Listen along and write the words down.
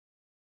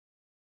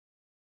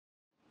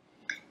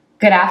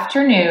Good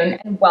afternoon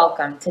and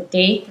welcome to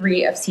Day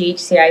 3 of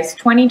CHCI's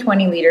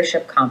 2020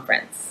 Leadership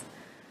Conference.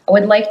 I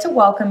would like to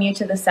welcome you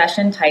to the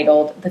session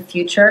titled The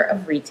Future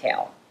of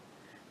Retail.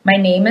 My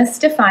name is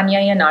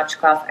Stefania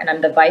Yanachkov and I'm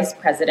the Vice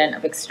President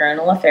of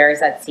External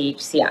Affairs at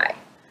CHCI.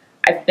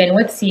 I've been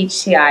with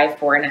CHCI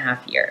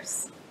 4.5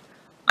 years.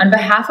 On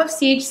behalf of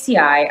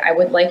CHCI, I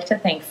would like to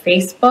thank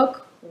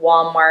Facebook,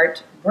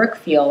 Walmart,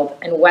 Brookfield,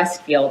 and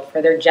Westfield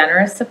for their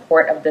generous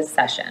support of this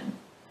session.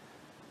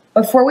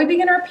 Before we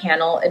begin our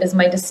panel, it is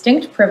my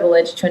distinct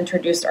privilege to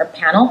introduce our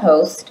panel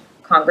host,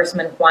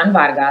 Congressman Juan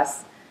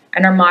Vargas,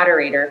 and our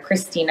moderator,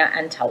 Cristina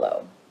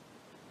Antello.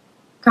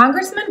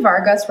 Congressman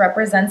Vargas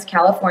represents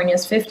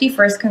California's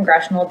 51st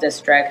Congressional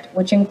District,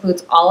 which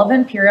includes all of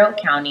Imperial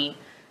County,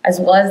 as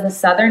well as the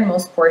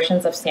southernmost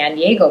portions of San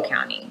Diego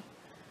County.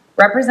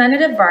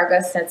 Representative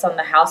Vargas sits on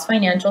the House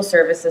Financial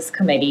Services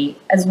Committee,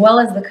 as well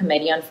as the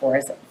Committee on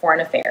Foreign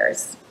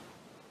Affairs.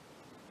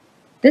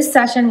 This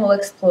session will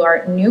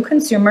explore new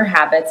consumer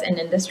habits and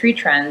industry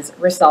trends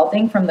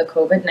resulting from the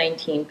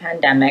COVID-19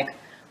 pandemic,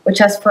 which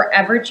has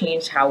forever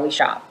changed how we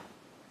shop.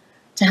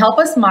 To help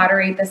us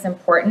moderate this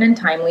important and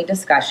timely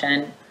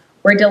discussion,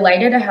 we're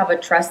delighted to have a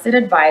trusted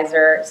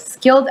advisor,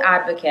 skilled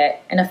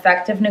advocate, and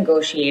effective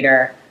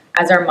negotiator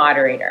as our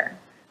moderator.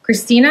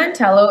 Cristina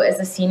Antello is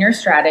a senior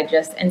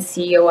strategist and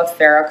CEO of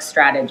Ferox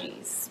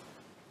Strategies.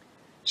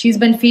 She's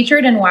been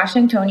featured in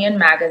Washingtonian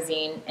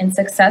Magazine in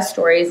success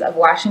stories of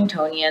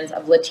Washingtonians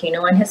of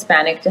Latino and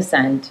Hispanic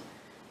descent,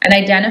 and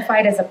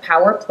identified as a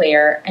power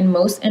player and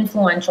most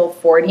influential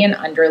 40 and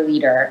under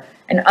leader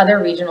in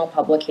other regional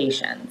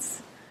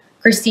publications.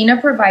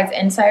 Cristina provides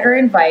insider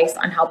advice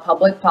on how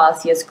public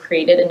policy is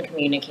created and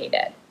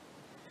communicated.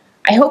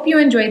 I hope you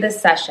enjoy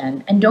this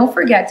session, and don't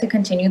forget to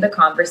continue the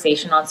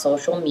conversation on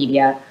social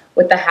media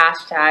with the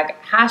hashtag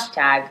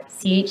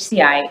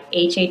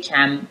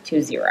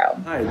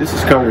CHCIHHM20. Hi, this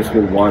is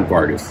Congressman Juan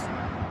Vargas.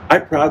 I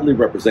proudly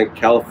represent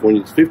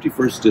California's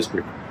 51st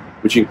District,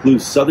 which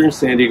includes southern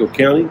San Diego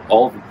County,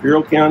 all of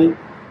Imperial County,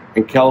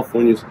 and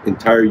California's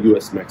entire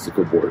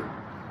U.S.-Mexico border.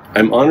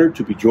 I'm honored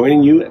to be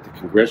joining you at the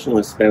Congressional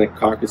Hispanic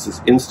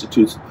Caucus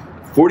Institute's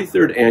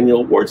 43rd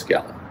Annual Awards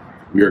Gala.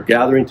 We are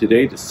gathering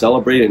today to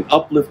celebrate and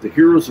uplift the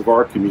heroes of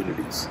our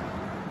communities.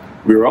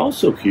 We are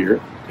also here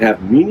to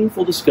have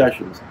meaningful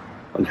discussions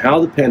on how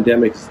the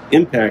pandemic is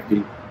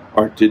impacting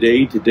our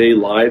day-to-day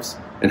lives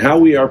and how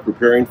we are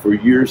preparing for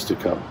years to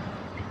come.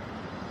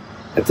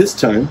 At this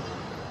time,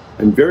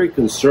 I'm very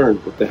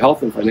concerned with the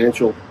health and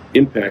financial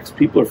impacts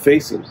people are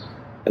facing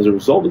as a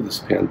result of this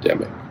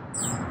pandemic.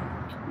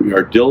 We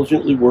are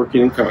diligently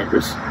working in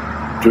Congress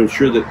to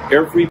ensure that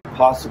every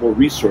possible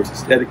resource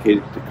is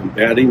dedicated to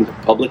combating the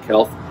public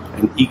health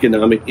and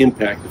economic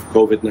impact of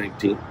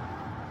COVID-19.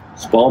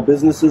 Small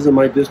businesses in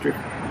my district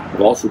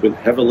have also been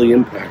heavily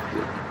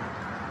impacted.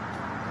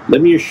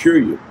 Let me assure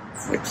you,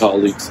 my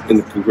colleagues in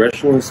the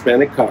Congressional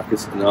Hispanic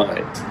Caucus and I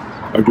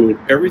are doing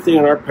everything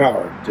in our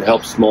power to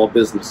help small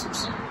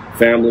businesses,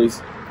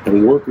 families,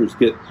 and workers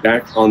get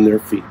back on their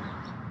feet.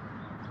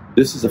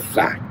 This is a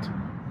fact.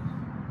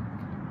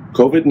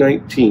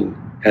 COVID-19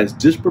 has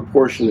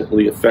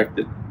disproportionately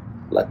affected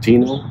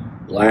Latino,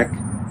 Black,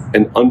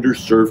 and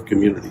underserved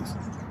communities.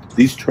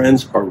 These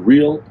trends are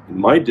real in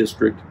my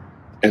district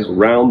and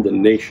around the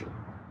nation.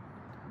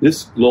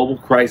 This global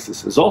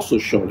crisis has also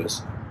shown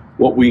us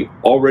what we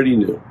already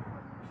knew.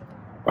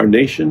 Our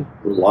nation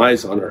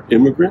relies on our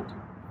immigrant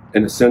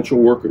and essential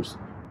workers,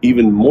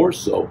 even more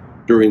so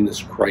during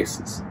this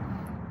crisis.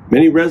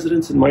 Many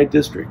residents in my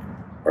district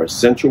are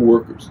essential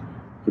workers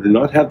who do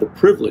not have the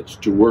privilege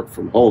to work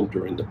from home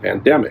during the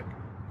pandemic.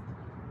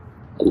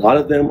 A lot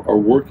of them are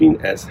working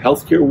as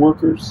healthcare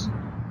workers,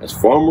 as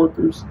farm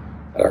workers,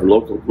 at our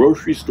local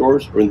grocery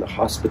stores, or in the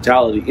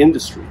hospitality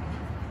industry.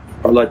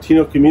 Our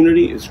Latino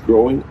community is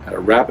growing at a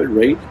rapid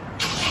rate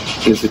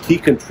and is a key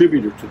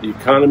contributor to the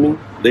economy,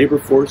 labor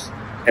force,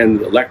 and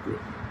the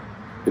electorate.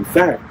 In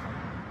fact,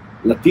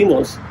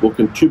 Latinos will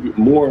contribute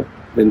more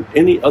than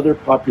any other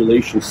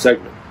population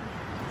segment.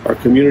 Our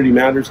community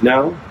matters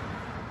now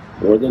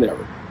more than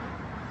ever.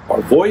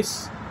 Our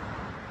voice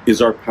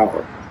is our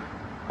power.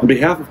 On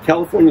behalf of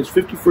California's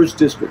 51st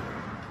District,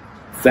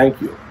 thank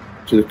you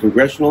to the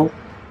Congressional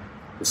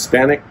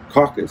Hispanic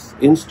Caucus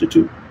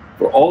Institute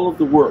for all of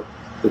the work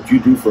that you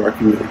do for our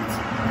communities.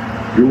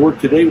 Your work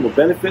today will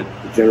benefit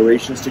the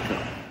generations to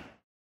come.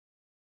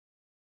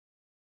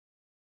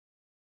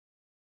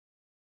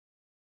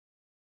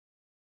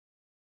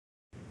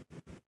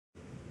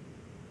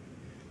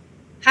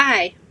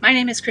 Hi, my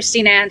name is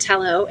Cristina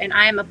Antello, and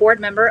I am a board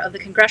member of the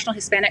Congressional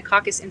Hispanic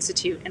Caucus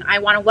Institute, and I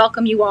want to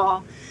welcome you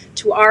all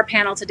to our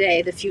panel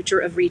today, The Future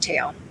of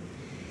Retail.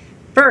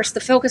 First,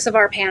 the focus of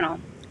our panel.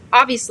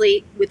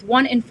 Obviously, with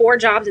 1 in 4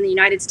 jobs in the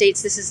United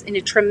States, this is in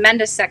a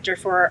tremendous sector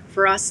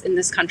for us in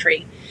this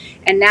country.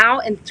 And now,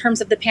 in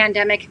terms of the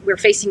pandemic, we're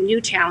facing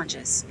new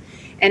challenges.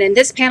 And in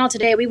this panel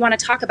today, we want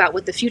to talk about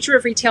what the future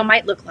of retail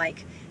might look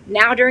like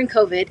now during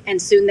COVID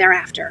and soon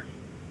thereafter.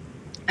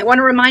 I want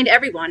to remind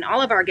everyone,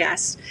 all of our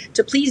guests,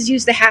 to please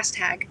use the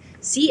hashtag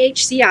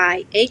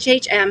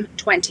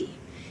CHCIHHM20.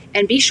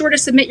 And be sure to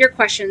submit your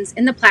questions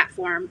in the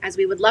platform, as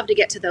we would love to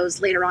get to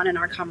those later on in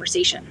our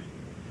conversation.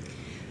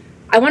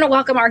 I want to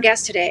welcome our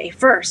guest today.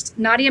 First,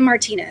 Nadia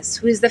Martinez,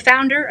 who is the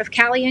founder of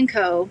Cali &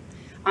 Co.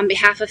 on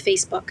behalf of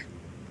Facebook.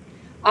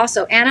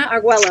 Also, Anna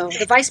Arguello,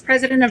 the Vice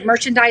President of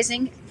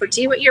Merchandising for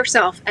Do It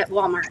Yourself at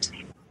Walmart.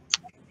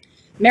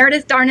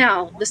 Meredith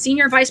Darnell, the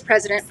Senior Vice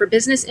President for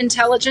Business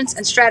Intelligence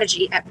and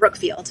Strategy at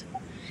Brookfield.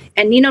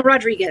 And Nino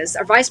Rodriguez,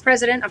 our Vice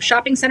President of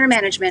Shopping Center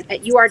Management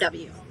at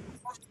URW,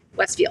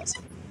 Westfield.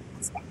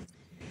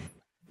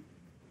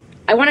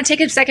 I want to take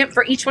a second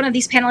for each one of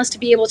these panelists to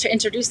be able to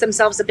introduce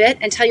themselves a bit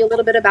and tell you a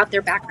little bit about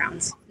their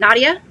backgrounds.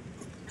 Nadia?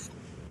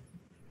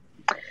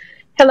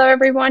 Hello,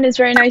 everyone. It's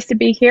very nice to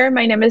be here.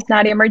 My name is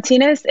Nadia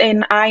Martinez,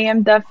 and I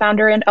am the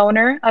founder and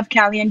owner of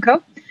Cali &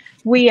 Co.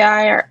 We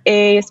are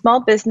a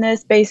small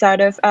business based out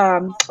of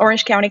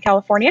Orange County,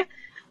 California.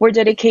 We're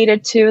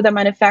dedicated to the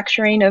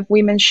manufacturing of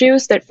women's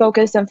shoes that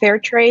focus on fair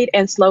trade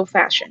and slow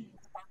fashion.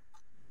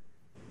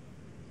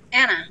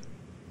 Anna?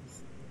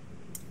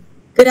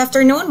 Good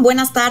afternoon.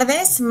 Buenas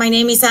tardes. My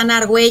name is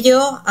Ana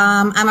Arguello.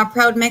 I'm a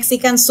proud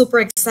Mexican, super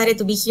excited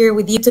to be here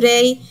with you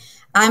today.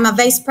 I'm a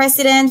vice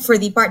president for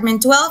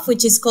Department 12,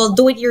 which is called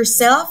Do It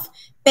Yourself,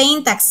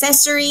 paint,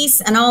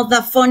 accessories, and all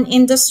the fun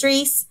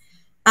industries.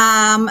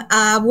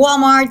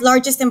 Walmart,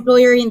 largest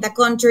employer in the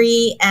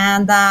country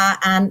and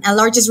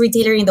largest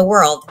retailer in the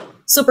world.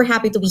 Super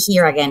happy to be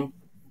here again.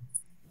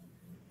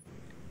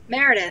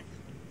 Meredith?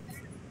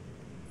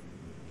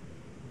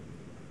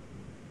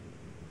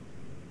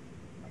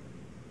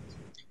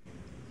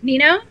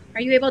 Nino,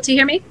 are you able to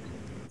hear me?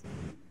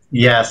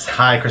 Yes.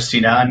 Hi,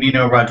 Christina. I'm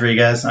Nino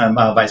Rodriguez. I'm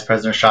Vice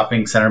President of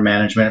Shopping Center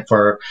Management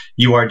for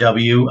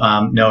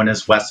URW, known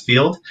as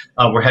Westfield.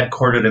 We're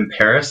headquartered in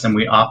Paris, and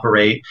we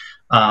operate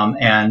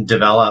and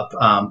develop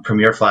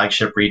premier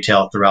flagship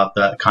retail throughout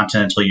the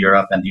continental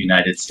Europe and the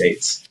United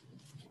States.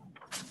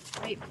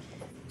 Great.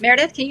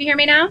 Meredith, can you hear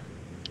me now?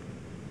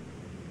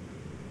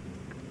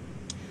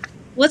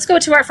 Let's go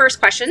to our first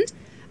question.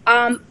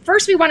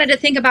 First, we wanted to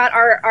think about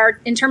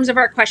in terms of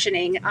our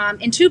questioning,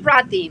 in two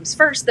broad themes.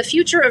 First, the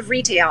future of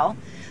retail,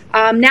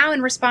 now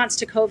in response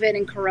to COVID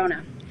and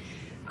Corona.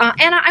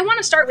 Anna, I want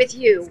to start with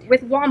you,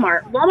 with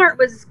Walmart. Walmart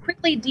was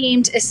quickly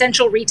deemed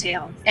essential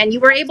retail, and you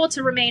were able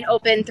to remain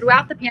open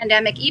throughout the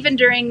pandemic, even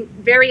during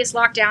various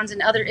lockdowns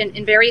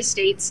in various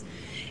states.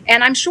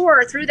 And I'm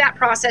sure through that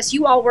process,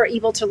 you all were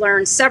able to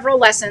learn several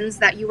lessons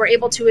that you were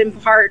able to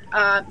impart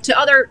to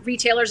other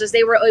retailers as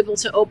they were able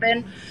to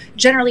open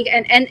generally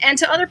and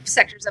to other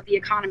sectors of the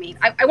economy.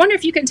 I wonder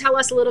if you can tell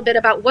us a little bit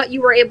about what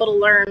you were able to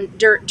learn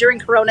during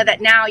Corona that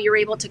now you're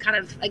able to kind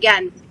of,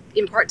 again,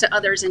 impart to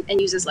others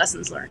and use as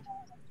lessons learned.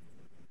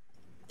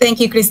 Thank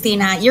you,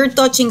 Christina. You're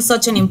touching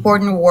such an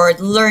important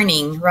word,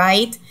 learning,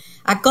 right?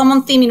 A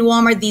common theme in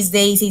Walmart these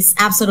days is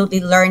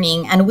absolutely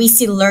learning, and we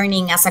see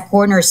learning as a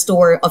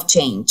cornerstone of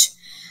change.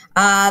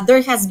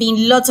 There has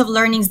been lots of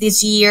learnings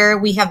this year.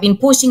 We have been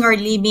pushing our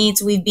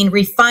limits. We've been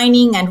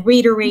refining and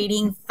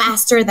reiterating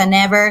faster than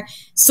ever,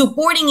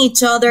 supporting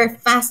each other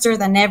faster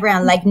than ever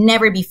and like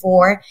never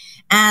before.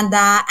 And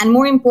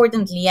more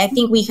importantly, I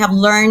think we have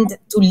learned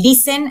to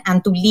listen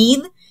and to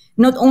lead,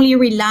 not only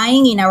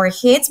relying in our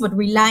heads, but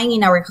relying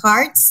in our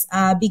hearts,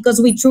 because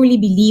we truly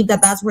believe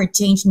that that's where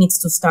change needs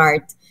to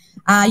start.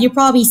 You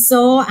probably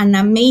saw an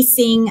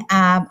amazing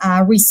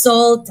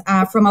result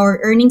from our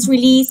earnings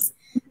release.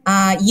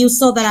 You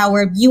saw that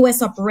our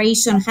U.S.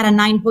 operation had a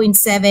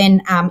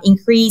 9.7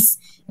 increase,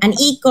 and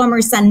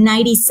e-commerce a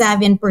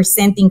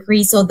 97%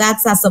 increase. So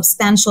that's a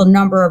substantial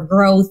number of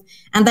growth.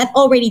 And that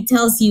already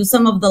tells you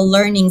some of the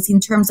learnings in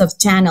terms of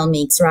channel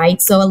mix,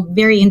 right? So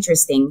very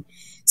interesting.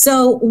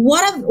 So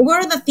what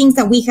are the things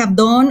that we have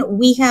done?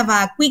 We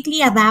have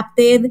quickly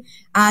adapted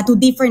to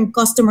different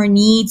customer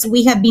needs.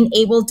 We have been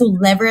able to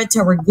leverage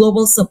our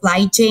global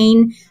supply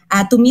chain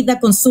to meet the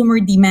consumer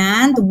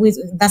demand.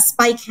 The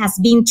spike has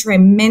been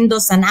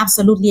tremendous and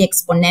absolutely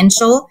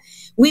exponential.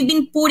 We've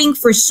been putting,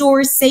 for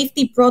sure,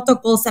 safety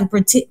protocols and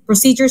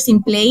procedures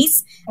in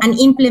place and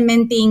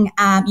implementing,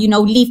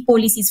 leave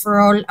policies for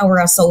all our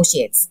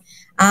associates.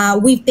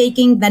 We've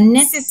taken the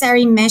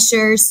necessary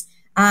measures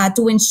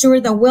to ensure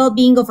the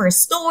well-being of our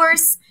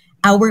stores,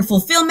 our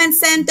fulfillment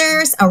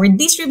centers, our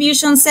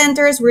distribution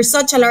centers. We're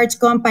such a large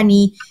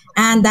company,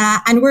 and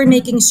we're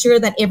making sure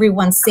that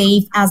everyone's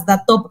safe as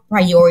the top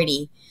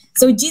priority.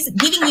 So just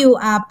giving you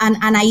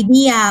an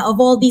idea of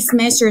all these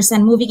measures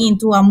and moving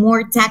into a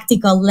more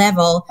tactical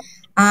level,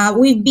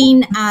 we've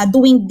been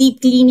doing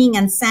deep cleaning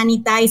and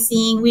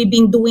sanitizing. We've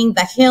been doing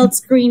the health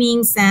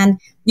screenings and,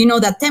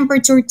 the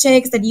temperature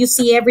checks that you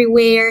see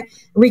everywhere,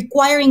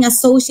 requiring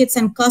associates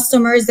and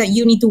customers that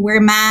you need to wear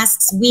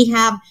masks. We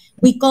have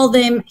We call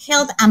them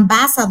health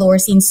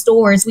ambassadors in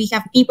stores. We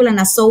have people and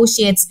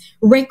associates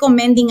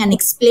recommending and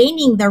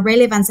explaining the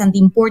relevance and the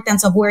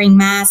importance of wearing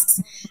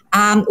masks.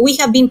 We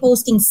have been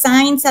posting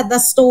signs at the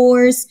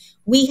stores.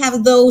 We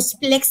have those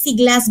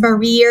plexiglass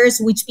barriers,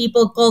 which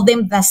people call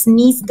them the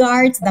sneeze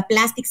guards, the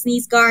plastic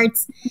sneeze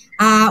guards.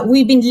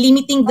 We've been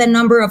limiting the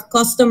number of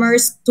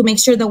customers to make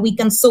sure that we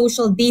can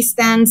social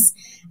distance.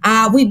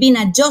 We've been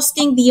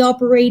adjusting the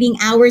operating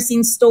hours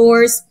in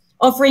stores,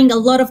 offering a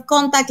lot of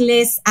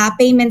contactless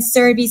payment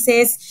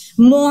services,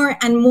 more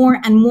and more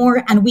and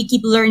more, and we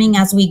keep learning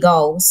as we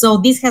go. So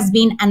this has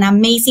been an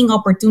amazing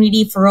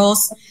opportunity for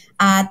us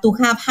to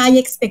have high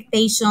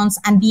expectations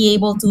and be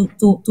able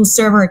to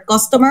serve our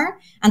customer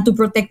and to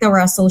protect our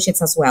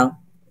associates as well.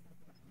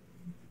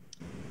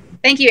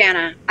 Thank you,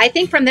 Anna. I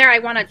think from there, I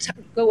want to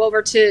go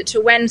over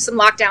to when some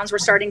lockdowns were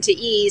starting to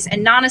ease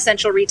and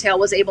non-essential retail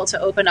was able to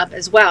open up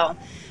as well.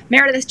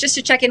 Meredith, just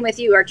to check in with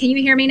you, can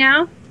you hear me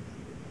now?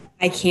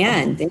 I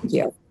can, thank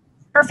you.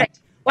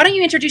 Perfect. Why don't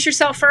you introduce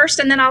yourself first,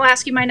 and then I'll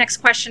ask you my next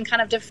question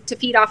kind of to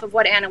feed off of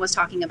what Anna was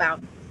talking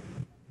about.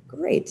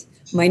 Great.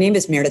 My name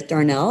is Meredith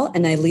Darnell,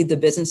 and I lead the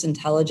business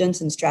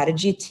intelligence and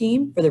strategy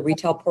team for the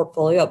retail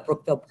portfolio at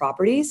Brookfield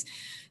Properties.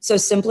 So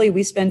simply,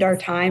 we spend our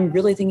time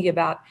really thinking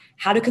about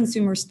how do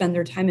consumers spend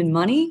their time and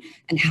money,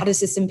 and how does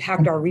this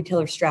impact our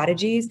retailer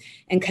strategies,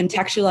 and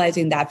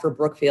contextualizing that for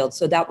Brookfield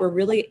so that we're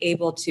really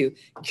able to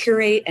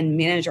curate and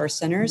manage our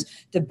centers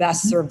to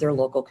best serve their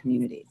local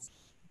communities.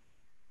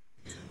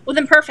 Well,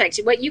 then perfect.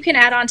 What you can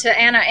add on to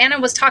Anna. Anna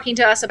was talking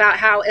to us about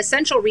how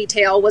essential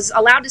retail was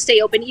allowed to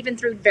stay open even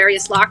through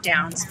various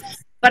lockdowns.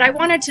 But I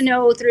wanted to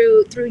know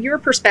through your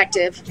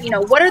perspective,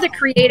 what are the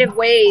creative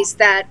ways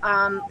that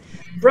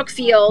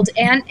Brookfield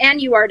and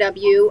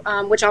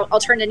URW, which I'll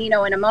turn to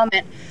Nino in a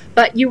moment,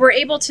 but you were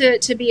able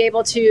to be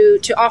able to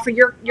offer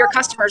your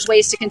customers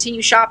ways to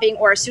continue shopping,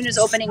 or as soon as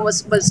opening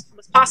was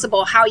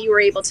possible, how you were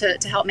able to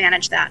help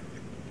manage that.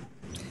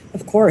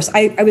 Of course.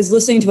 I was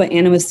listening to what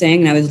Anna was saying,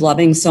 and I was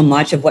loving so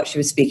much of what she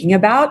was speaking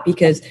about,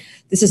 because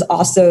this is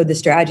also the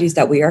strategies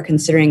that we are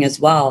considering as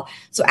well.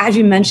 So as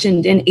you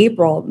mentioned, in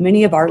April,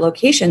 many of our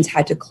locations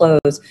had to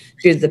close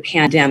due to the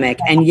pandemic,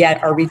 and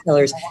yet our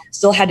retailers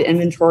still had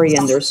inventory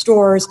in their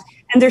stores,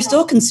 and there's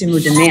still consumer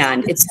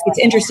demand. It's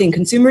interesting.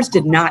 Consumers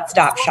did not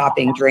stop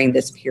shopping during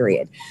this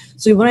period.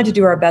 So we wanted to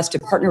do our best to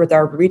partner with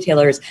our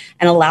retailers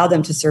and allow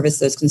them to service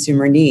those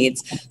consumer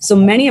needs. So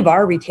many of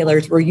our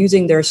retailers were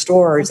using their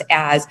stores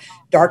as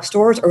dark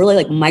stores, or really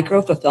like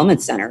micro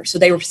fulfillment centers. So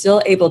they were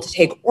still able to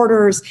take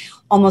orders,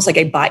 almost like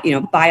a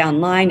buy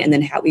online, and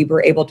then how we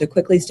were able to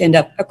quickly stand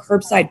up a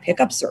curbside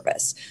pickup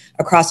service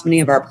across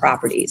many of our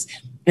properties.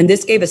 And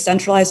this gave a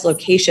centralized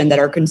location that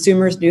our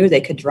consumers knew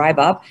they could drive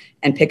up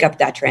and pick up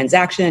that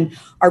transaction.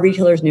 Our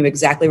retailers knew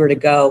exactly where to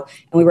go,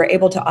 and we were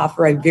able to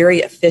offer a very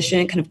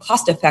efficient, kind of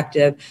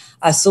cost-effective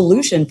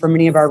solution for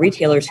many of our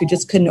retailers who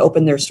just couldn't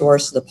open their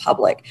stores to the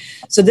public.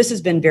 So this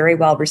has been very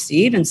well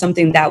received, and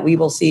something that we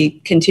will see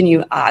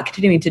continuing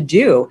to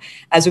do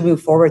as we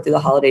move forward through the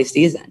holiday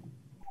season.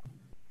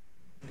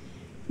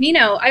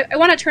 Nino, I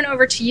want to turn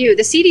over to you.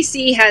 The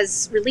CDC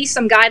has released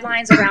some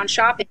guidelines around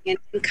shopping and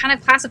kind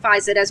of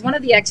classifies it as one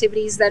of the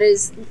activities that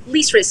is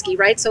least risky,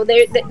 right? So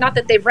not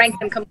that they've ranked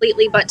them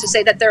completely, but to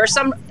say that there are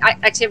some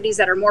activities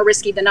that are more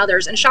risky than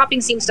others, and shopping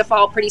seems to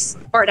fall pretty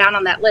far down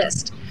on that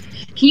list.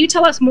 Can you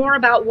tell us more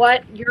about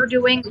what you're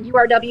doing,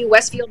 URW,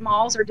 Westfield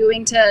malls are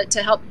doing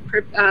to help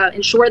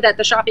ensure that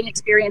the shopping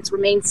experience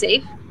remains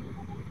safe?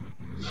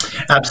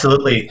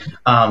 Absolutely.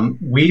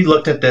 We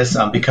looked at this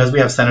because we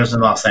have centers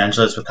in Los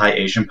Angeles with high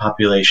Asian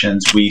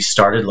populations. We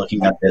started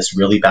looking at this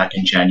really back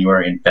in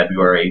January and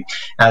February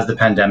as the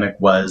pandemic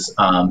was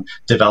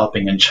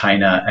developing in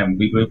China, and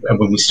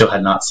when we still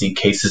had not seen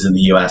cases in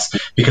the U.S.,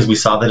 because we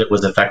saw that it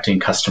was affecting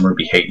customer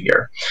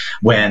behavior.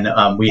 When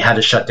we had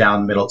to shut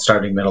down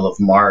starting middle of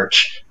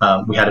March,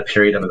 we had a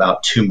period of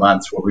about 2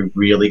 months where we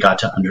really got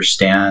to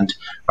understand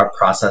our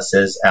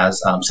processes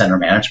as center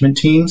management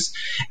teams,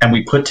 and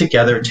we put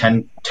together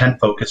 10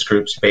 focus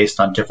groups based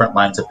on different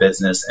lines of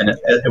business. And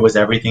it was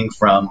everything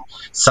from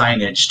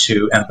signage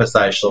to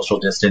emphasize social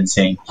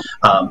distancing,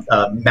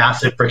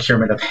 massive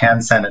procurement of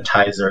hand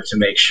sanitizer to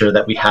make sure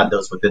that we had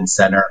those within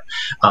center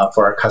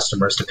for our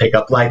customers to pick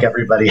up, like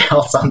everybody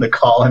else on the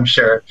call. I'm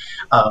sure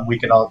we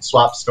can all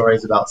swap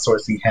stories about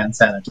sourcing hand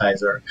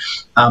sanitizer.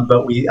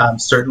 But we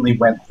certainly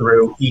went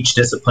through each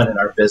discipline in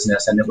our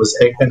business, and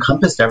it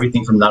encompassed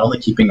everything from not only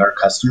keeping our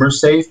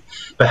customers safe,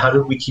 but how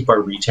do we keep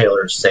our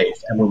retailers safe?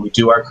 And when we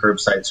do our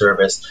curbside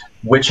service,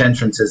 which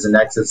entrances and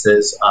exits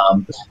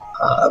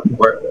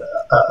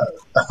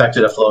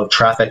affected a flow of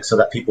traffic so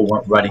that people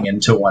weren't running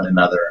into one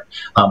another,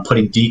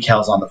 putting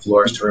decals on the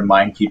floors to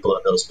remind people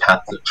of those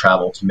paths of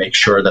travel to make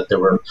sure that there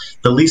were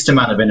the least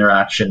amount of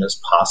interaction as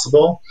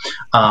possible,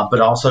 but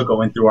also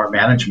going through our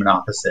management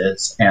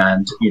offices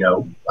and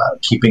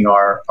keeping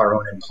our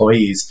own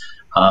employees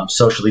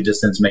socially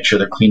distance, make sure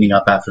they're cleaning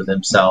up after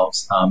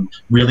themselves,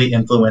 really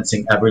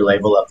influencing every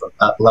level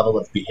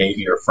of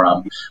behavior,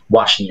 from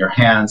washing your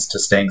hands to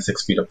staying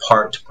 6 feet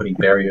apart to putting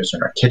barriers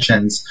in our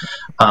kitchens,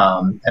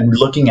 and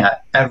looking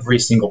at every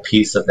single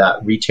piece of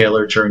that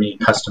retailer journey,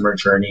 customer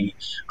journey,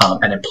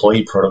 and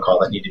employee protocol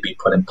that need to be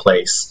put in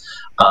place.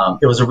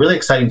 It was a really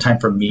exciting time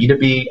for me to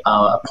be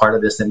a part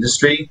of this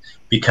industry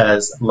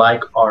because,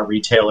 like our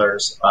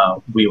retailers,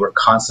 we were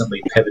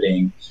constantly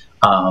pivoting,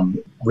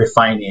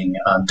 refining,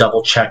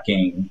 double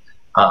checking,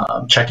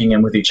 checking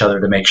in with each other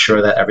to make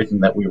sure that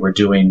everything that we were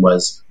doing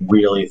was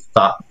really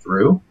thought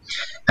through.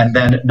 And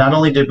then not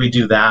only did we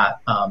do that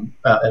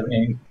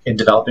in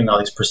developing all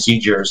these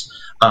procedures,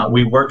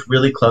 we worked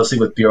really closely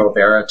with Bureau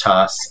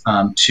Veritas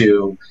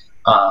to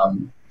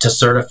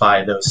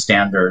certify those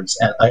standards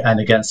and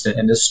against an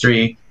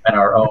industry and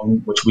our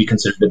own, which we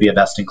consider to be a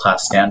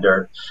best-in-class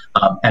standard,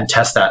 and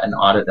test that and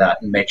audit that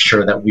and make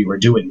sure that we were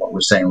doing what we're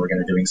saying we're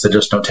going to do. So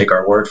just don't take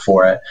our word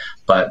for it,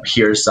 but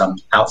here's some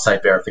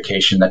outside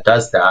verification that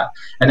does that.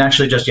 And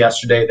actually just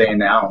yesterday they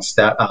announced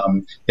that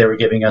they were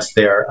giving us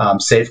their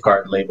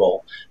safeguard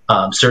label,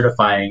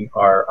 certifying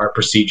our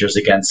procedures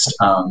against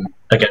an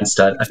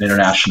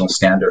international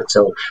standard.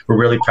 So we're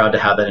really proud to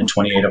have that in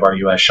 28 of our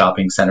U.S.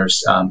 shopping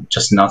centers,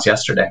 just announced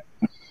yesterday.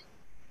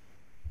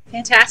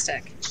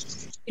 Fantastic.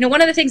 You know,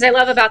 one of the things I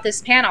love about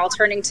this panel,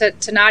 turning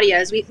to Nadia,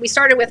 is we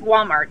started with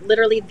Walmart,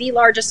 literally the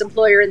largest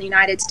employer in the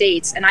United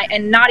States.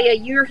 And Nadia,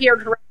 you're here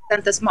to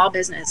represent the small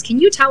business. Can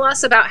you tell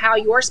us about how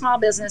your small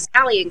business,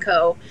 Callie &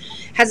 Co.,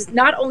 has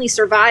not only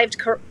survived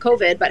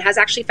COVID, but has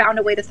actually found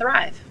a way to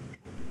thrive?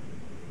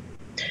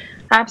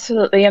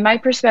 Absolutely. In my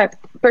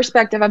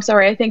perspective, I'm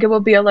sorry, I think it will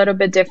be a little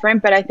bit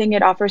different, but I think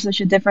it offers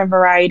such a different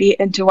variety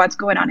into what's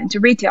going on into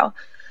retail.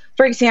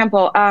 For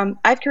example,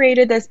 I've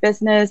created this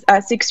business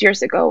 6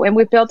 years ago, and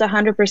we built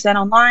 100%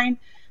 online.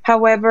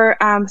 However,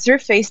 through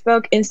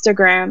Facebook,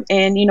 Instagram,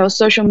 and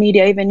social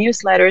media, even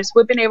newsletters,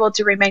 we've been able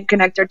to remain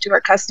connected to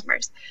our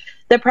customers.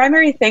 The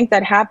primary thing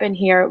that happened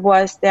here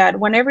was that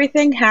when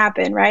everything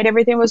happened, right,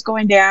 everything was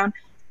going down,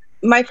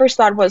 my first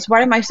thought was,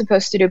 what am I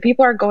supposed to do?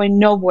 People are going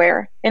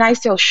nowhere, and I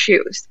sell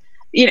shoes.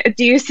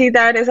 Do you see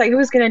that? It's like,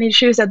 who's going to need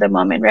shoes at the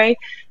moment, right?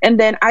 And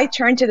then I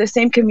turned to the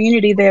same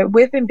community that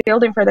we've been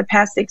building for the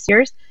past 6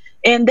 years,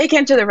 and they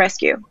came to the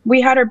rescue.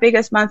 We had our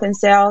biggest month in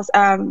sales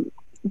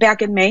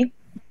back in May,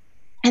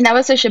 and that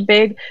was such a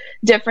big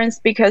difference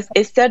because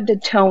it set the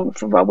tone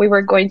for what we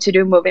were going to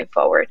do moving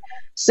forward.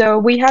 So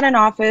we had an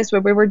office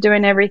where we were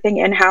doing everything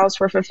in-house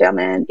for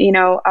fulfillment,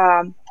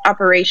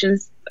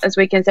 operations. As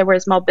we can say, we're a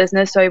small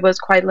business, so it was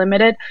quite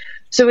limited.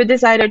 So we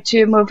decided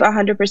to move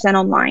 100%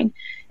 online.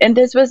 And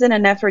this was in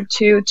an effort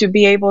to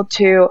be able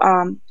to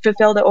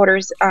fulfill the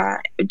orders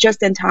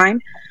just in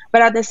time,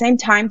 but at the same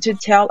time to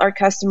tell our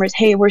customers,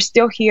 hey, we're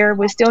still here,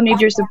 we still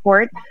need your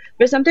support.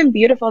 But something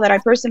beautiful that I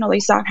personally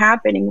saw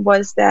happening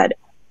was that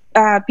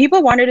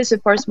people wanted to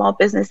support small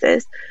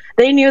businesses.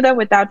 They knew that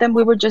without them,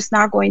 we were just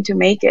not going to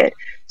make it.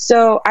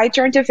 So I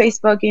turned to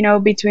Facebook,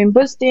 between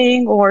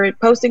boosting or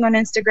posting on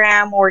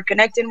Instagram or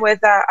connecting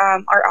with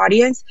our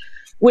audience.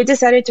 We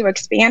decided to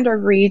expand our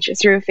reach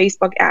through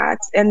Facebook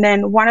ads. And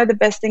then one of the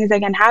best things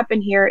that can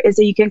happen here is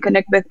that you can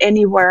connect with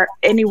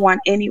anyone,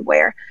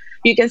 anywhere.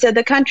 You can set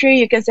the country,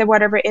 you can set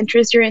whatever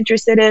interest you're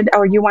interested in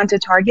or you want to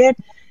target.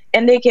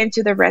 And they came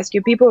to the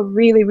rescue. People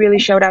really, really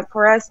showed up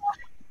for us.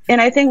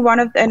 And I think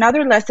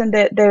another lesson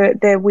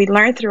that we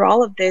learned through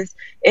all of this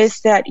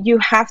is that you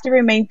have to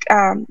remain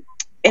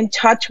in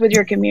touch with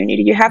your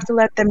community. You have to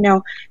let them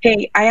know,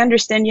 hey, I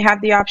understand you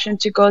have the option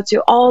to go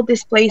to all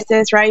these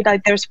places, right?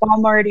 Like there's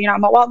Walmart,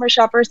 I'm a Walmart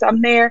shopper, so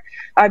I'm there.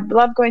 I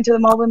love going to the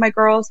mall with my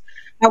girls.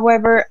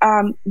 However,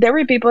 there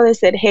were people that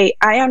said, hey,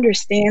 I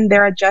understand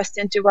they're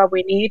adjusting to what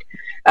we need,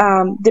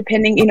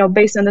 depending,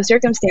 based on the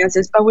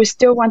circumstances, but we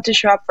still want to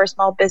show up for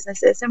small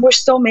businesses. And we're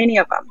so many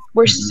of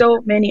them.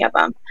 So many of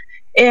them.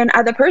 And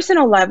at the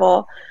personal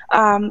level,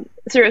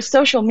 through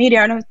social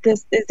media, I don't know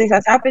if this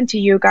has happened to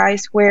you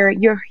guys, where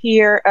you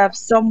hear of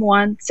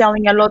someone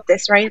selling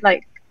elotes, right?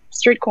 Like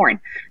street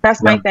corn.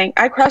 That's my thing.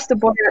 I crossed the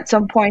border at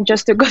some point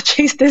just to go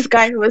chase this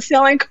guy who was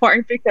selling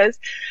corn because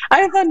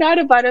I found out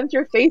about him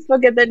through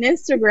Facebook and then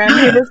Instagram.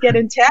 He was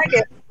getting tagged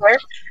everywhere.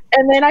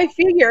 And then I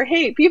figure,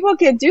 hey, people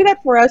can do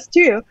that for us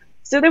too.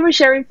 So they were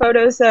sharing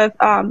photos of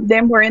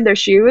them wearing their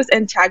shoes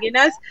and tagging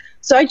us.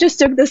 So I just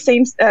took the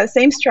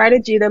same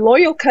strategy the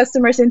loyal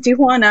customers in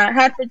Tijuana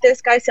had for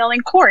this guy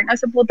selling corn. I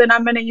said, well, then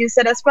I'm going to use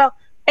it as well.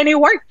 And it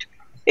worked.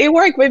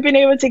 We've been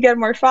able to get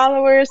more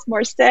followers,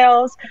 more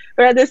sales,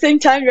 but at the same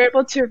time, you're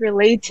able to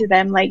relate to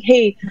them like,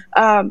 hey,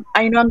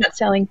 I know I'm not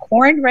selling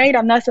corn, right?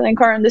 I'm not selling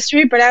corn on the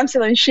street, but I'm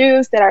selling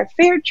shoes that are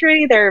fair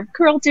trade, they're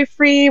cruelty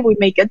free, we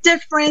make a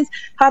difference.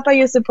 How about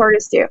you support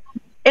us too?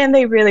 And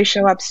they really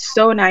show up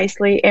so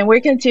nicely, and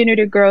we continue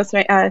to grow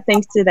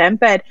thanks to them.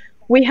 But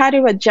we had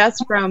to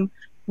adjust from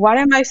what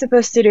am I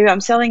supposed to do? I'm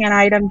selling an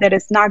item that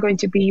is not going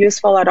to be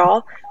useful at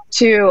all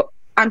to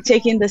I'm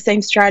taking the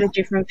same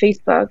strategy from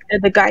Facebook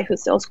that the guy who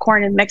sells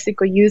corn in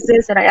Mexico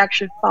uses, and I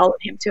actually followed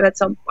him too at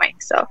some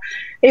point. So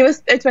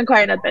it's been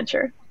quite an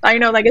adventure. I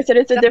know, like I said,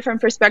 it's a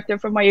different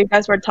perspective from what you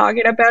guys were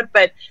talking about,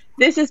 but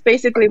this is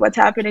basically what's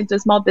happening to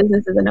small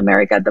businesses in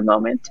America at the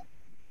moment.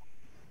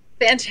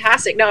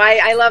 Fantastic. No,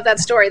 I love that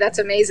story. That's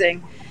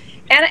amazing.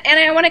 And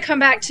I want to come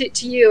back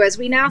to you as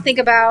we now think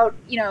about,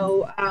 you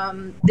know,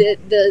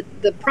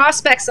 the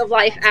prospects of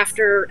life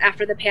after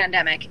the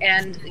pandemic,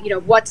 and, you know,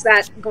 what's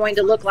that going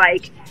to look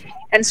like.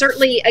 And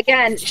certainly,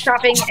 again,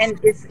 shopping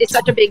is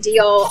such a big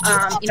deal.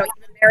 You know,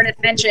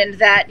 Meredith mentioned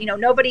that, you know,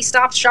 nobody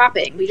stopped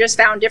shopping. We just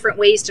found different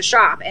ways to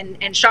shop,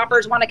 and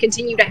shoppers want to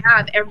continue to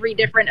have every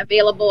different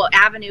available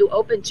avenue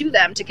open to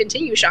them to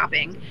continue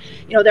shopping.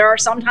 You know, there are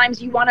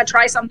sometimes you want to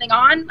try something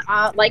on,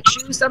 like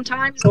shoes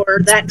sometimes, or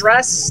that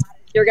dress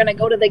you're going to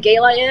go to the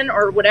gala in,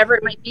 or whatever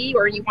it might be,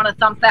 or you want to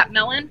thump that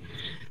melon.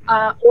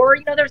 Or,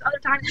 you know, there's other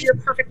times you're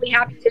perfectly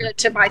happy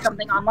to buy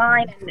something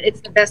online, and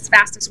it's the best,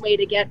 fastest way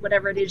to get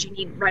whatever it is you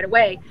need right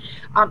away.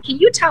 Can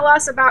you tell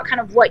us about kind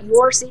of what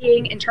you're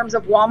seeing in terms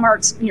of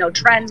Walmart's, you know,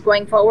 trends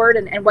going forward,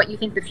 and what you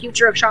think the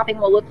future of shopping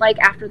will look like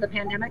after the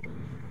pandemic?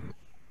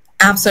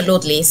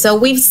 Absolutely. So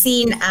we've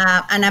seen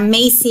an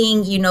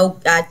amazing, you know,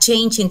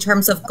 change in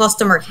terms of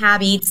customer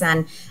habits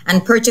and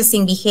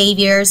purchasing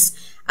behaviors.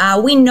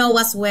 We know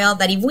as well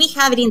that if we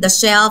have it in the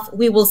shelf,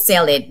 we will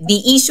sell it.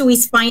 The issue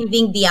is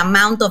finding the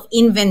amount of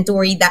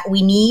inventory that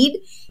we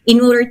need in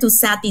order to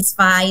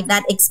satisfy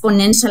that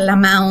exponential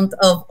amount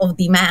of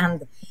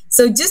demand.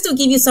 So just to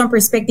give you some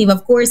perspective,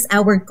 of course,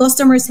 our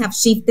customers have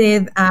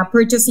shifted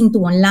purchasing to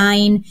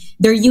online.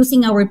 They're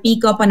using our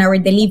pickup and our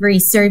delivery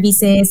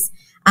services.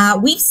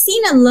 We've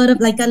seen a lot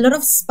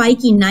of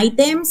spiking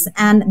items,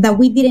 and that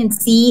we didn't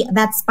see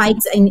that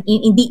spikes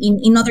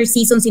in other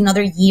seasons, in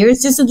other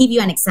years. Just to give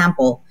you an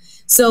example,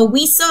 so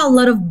we saw a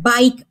lot of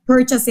bike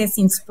purchases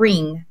in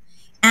spring,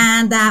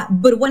 and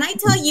but when I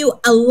tell you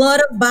a lot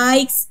of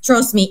bikes,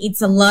 trust me,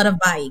 it's a lot of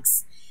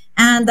bikes.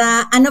 And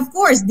of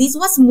course, this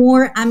was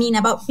more, I mean,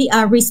 about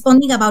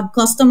responding about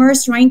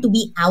customers trying to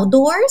be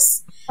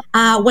outdoors.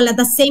 While at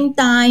the same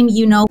time,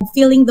 you know,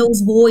 filling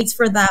those voids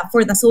for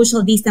the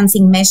social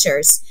distancing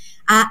measures.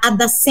 At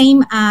the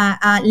same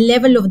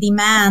level of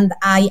demand,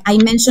 I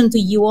mentioned to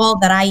you all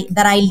that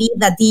I lead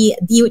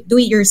the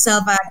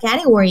do-it-yourself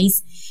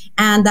categories,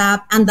 and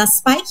the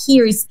spike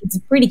here is it's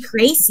pretty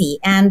crazy,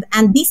 and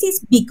this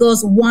is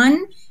because,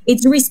 one,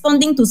 it's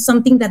responding to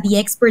something that the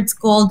experts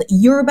called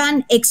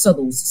urban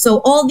exodus.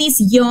 So all these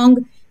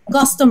young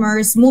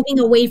customers moving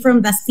away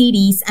from the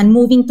cities and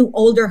moving to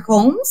older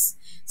homes.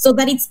 So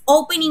that it's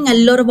opening a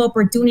lot of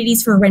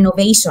opportunities for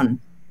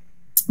renovation,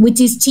 which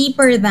is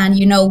cheaper than,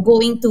 you know,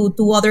 going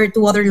to other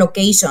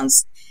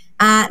locations.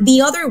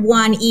 The other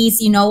one is,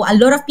 you know, a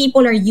lot of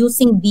people are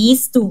using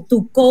this to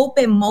cope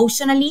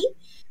emotionally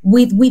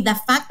with the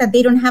fact that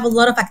they don't have a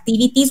lot of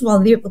activities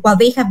while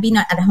they have been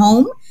at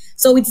home.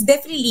 So it's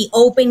definitely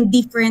opened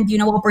different, you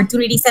know,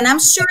 opportunities. And I'm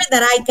sure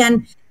that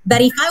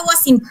that if I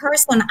was in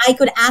person, I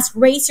could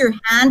raise your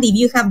hand if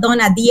you have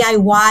done a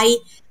DIY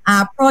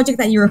project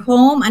at your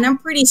home, and I'm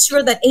pretty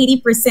sure that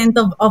 80%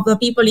 of the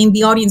people in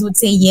the audience would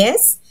say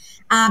yes.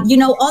 You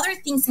know, other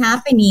things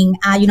happening,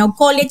 you know,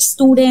 college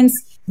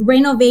students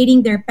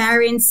renovating their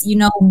parents', you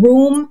know,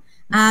 room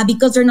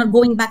because they're not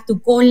going back to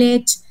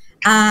college.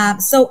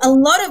 So a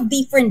lot of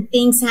different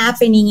things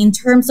happening in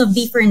terms of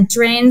different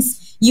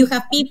trends. You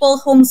have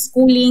people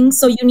homeschooling,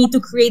 so you need to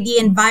create the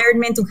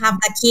environment to have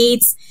the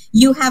kids.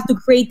 You have to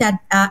create a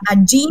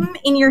gym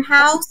in your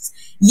house.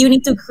 You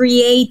need to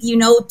create, you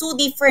know, 2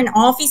 different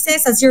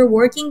offices as you're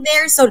working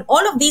there. So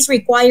all of this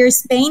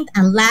requires paint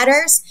and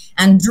ladders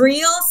and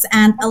drills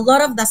and a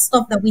lot of the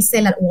stuff that we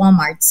sell at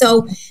Walmart.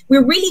 So we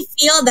really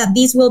feel that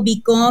this will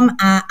become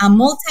a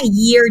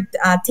multi-year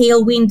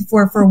tailwind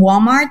for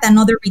Walmart and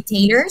other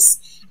retailers.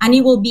 And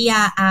it will be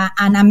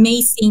an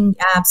amazing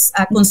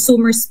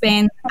consumer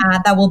spend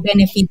that will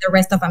benefit the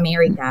rest of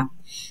America.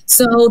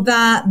 So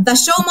the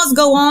show must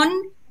go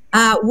on.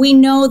 We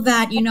know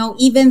that, you know,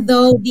 even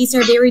though these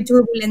are very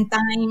turbulent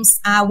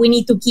times, we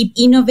need to keep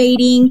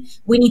innovating.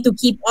 We need to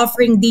keep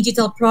offering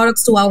digital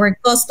products to our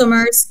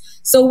customers.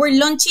 So we're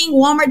launching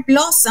Walmart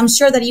Plus. I'm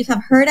sure that you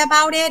have heard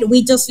about it.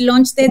 We just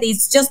launched it.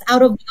 It's just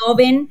out of the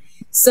oven.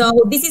 So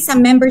this is a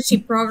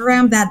membership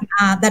program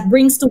that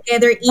brings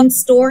together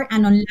in-store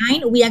and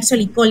online. We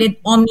actually call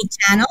it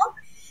omni-channel.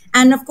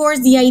 And of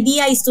course, the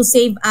idea is to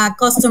save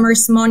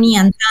customers money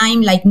and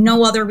time like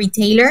no other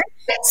retailer.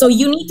 So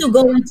you need to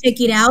go and check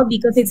it out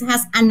because it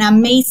has an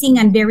amazing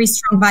and very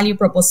strong value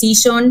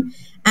proposition.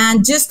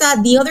 And just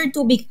the other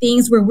 2 big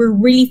things where we're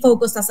really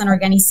focused as an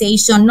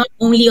organization, not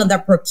only on the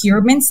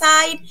procurement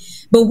side,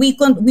 but we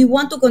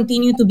want to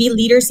continue to be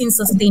leaders in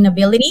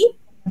sustainability.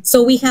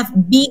 So we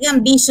have big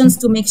ambitions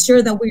to make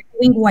sure that we're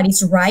doing what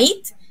is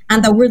right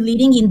and that we're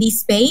leading in this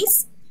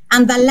space.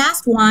 And the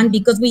last one,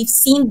 because we've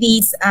seen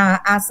this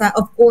as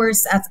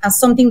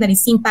something that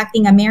is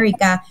impacting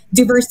America,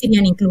 diversity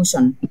and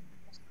inclusion.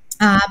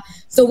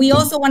 So we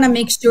also want to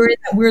make sure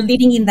that we're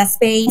leading in the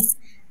space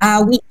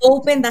We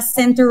opened a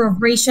Center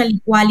of Racial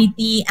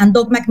Equality, and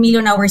Doug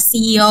McMillan, our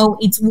CEO,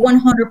 it's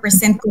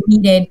 100%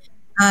 committed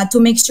to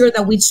make sure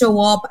that we show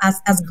up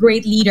as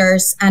great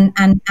leaders and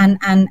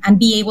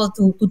be able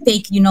to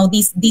take,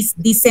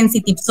 this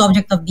sensitive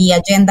subject of the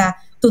agenda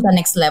to the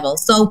next level.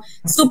 So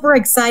super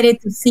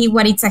excited to see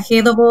what it's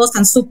ahead of us,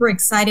 and super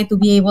excited to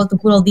be able to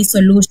put all these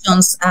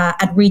solutions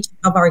at reach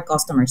of our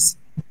customers.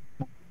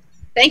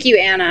 Thank you,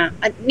 Anna.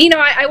 Nino,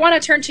 I want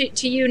to turn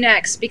to you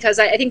next, because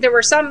I think there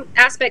were some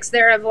aspects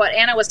there of what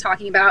Anna was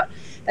talking about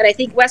that I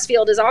think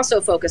Westfield is also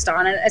focused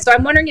on. And so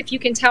I'm wondering if you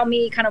can tell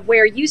me kind of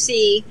where you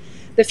see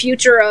the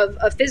future of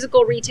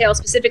physical retail,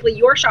 specifically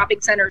your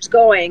shopping centers,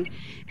 going,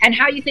 and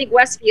how you think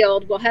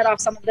Westfield will head off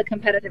some of the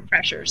competitive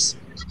pressures.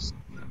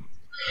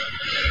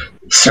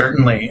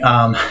 Certainly.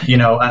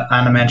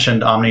 Anna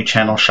mentioned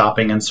omni-channel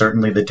shopping, and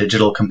certainly the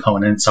digital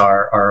components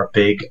are a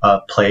big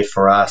play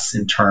for us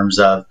in terms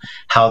of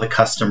how the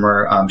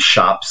customer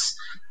shops.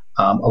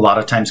 A lot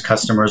of times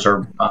customers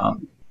are,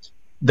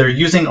 they're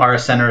using our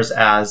centers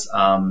as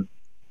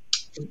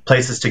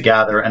places to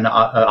gather. And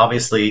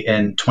obviously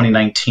in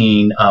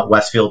 2019,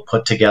 Westfield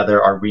put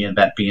together our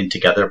Reinvent Being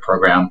Together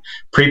program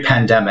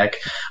pre-pandemic.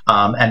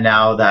 And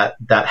now that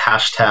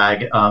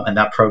hashtag and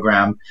that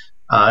program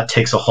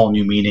takes a whole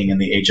new meaning in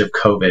the age of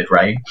COVID,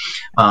 right?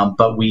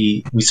 But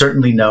we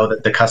certainly know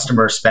that the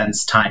customer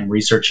spends time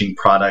researching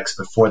products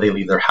before they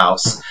leave their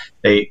house.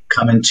 They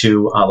come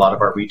into a lot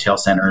of our retail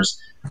centers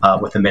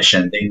with a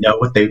mission. They know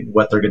what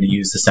they're going to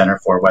use the center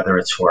for, whether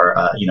it's for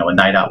a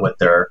night out with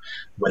their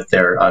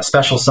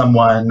special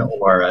someone,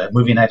 or a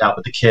movie night out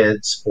with the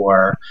kids,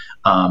 or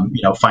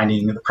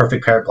finding the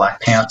perfect pair of black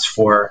pants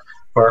for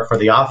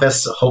the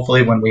office,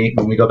 hopefully when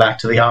we go back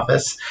to the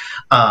office.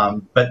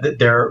 But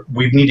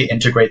we need to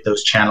integrate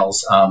those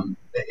channels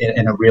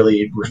in a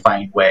really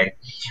refined way.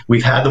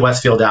 We've had the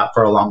Westfield app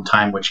for a long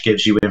time, which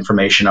gives you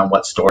information on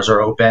what stores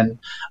are open.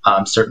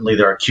 Certainly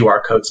there are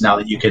QR codes now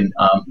that you can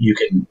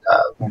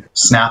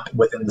snap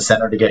within the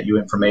center to get you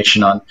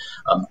information on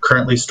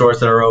currently stores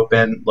that are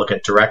open, look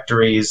at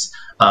directories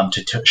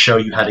to show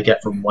you how to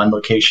get from one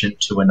location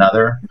to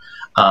another.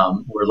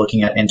 We're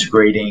looking at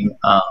integrating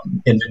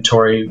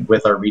inventory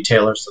with our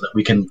retailers so that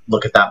we can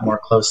look at that more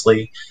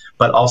closely.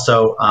 But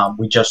also,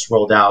 we just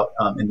rolled out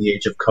in the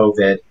age of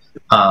COVID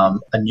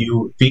a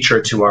new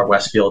feature to our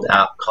Westfield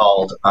app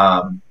called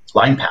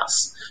Line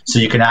Pass. So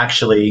you can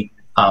actually,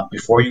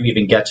 before you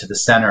even get to the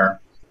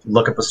center,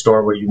 look up a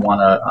store where you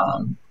want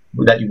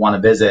to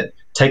visit.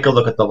 Take a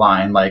look at the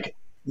line, like.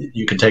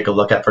 You can take a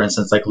look at, for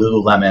instance, like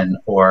Lululemon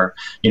or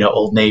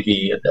Old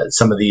Navy,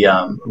 some of the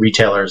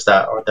retailers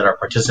that are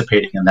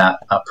participating in that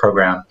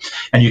program,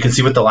 and you can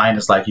see what the line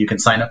is like. You can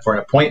sign up for an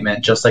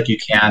appointment just like you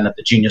can at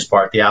the Genius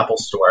Bar at the Apple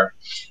Store,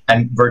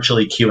 and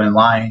virtually queue in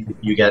line.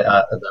 You get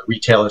the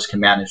retailers can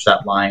manage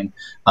that line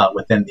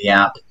within the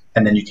app,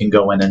 and then you can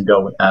go in and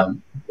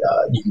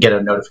you can get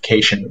a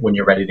notification when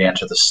you're ready to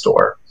enter the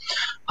store.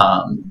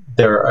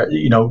 There are,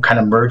 kind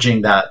of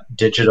merging that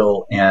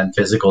digital and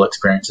physical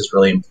experience is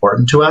really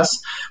important to us,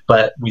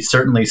 but we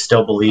certainly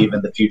still believe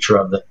in the future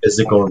of the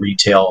physical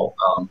retail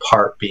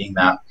part, being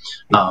that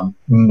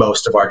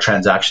most of our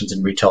transactions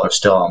in retail are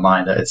still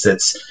online. It's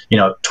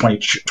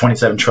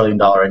 $27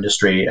 trillion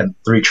industry, and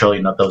 $3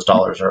 trillion of those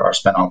dollars are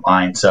spent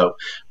online. So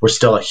we're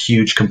still a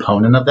huge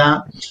component of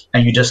that,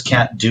 and you just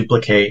can't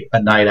duplicate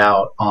a night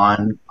out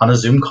on a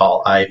Zoom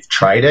call. I've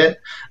tried it.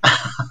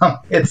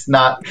 It's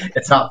not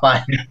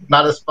fun.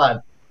 Not as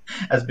fun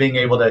as being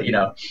able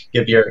to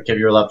give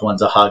your loved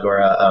ones a hug or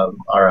a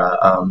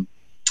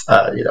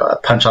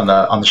punch on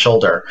the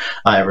shoulder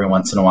every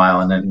once in a while,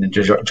 and then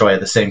enjoy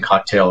the same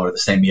cocktail or the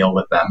same meal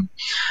with them.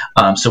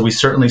 So we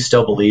certainly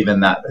still believe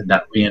in that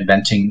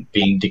reinventing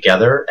being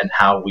together, and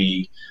how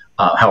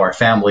our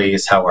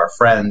families, how our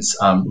friends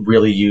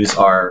really use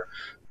our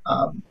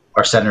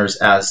centers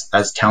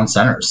as town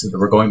centers.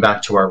 We're going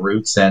back to our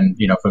roots, and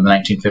from the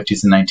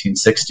 1950s and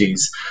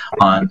 1960s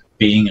on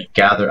being a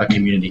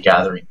community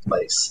gathering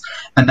place.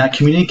 And that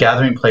community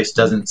gathering place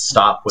doesn't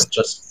stop with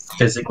just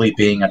physically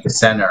being at the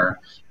center.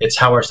 It's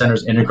how our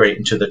centers integrate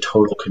into the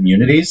total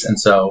communities. And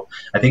so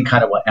I think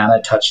kind of what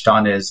Anna touched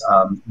on is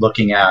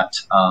looking at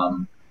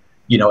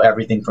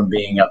everything from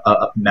being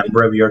a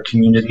member of your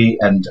community,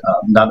 and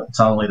it's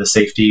not only the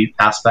safety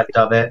aspect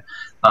of it.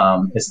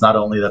 It's not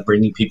only the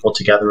bringing people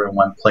together in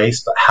one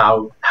place, but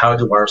how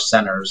do our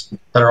centers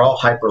that are all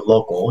hyper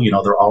local,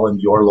 they're all in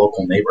your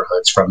local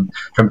neighborhoods, from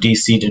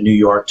DC to New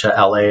York to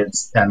LA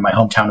and my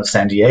hometown of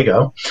San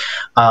Diego.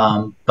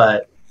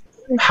 But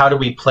how do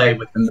we play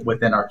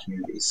within our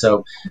communities?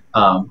 So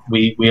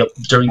we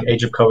during the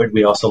age of COVID,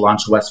 we also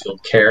launched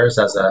Westfield Cares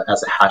as a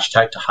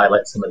hashtag to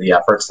highlight some of the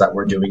efforts that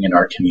we're doing in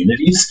our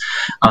communities.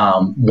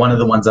 One of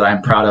the ones that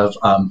I'm proud of,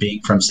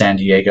 being from San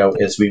Diego,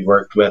 is we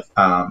worked with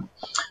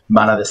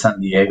Mana de San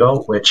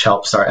Diego, which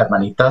helps our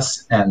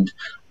hermanitas and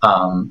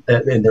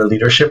in their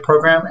leadership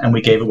program, and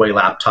we gave away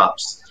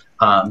laptops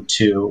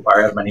to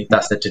our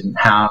hermanitas that didn't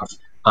have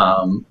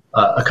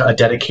a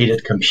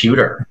dedicated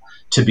computer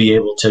to be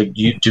able to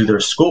do their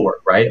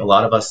schoolwork, right? A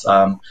lot of us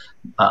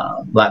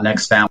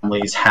Latinx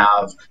families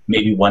have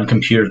maybe one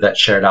computer that's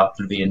shared out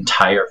through the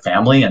entire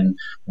family, and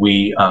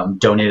we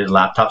donated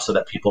laptops so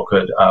that people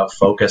could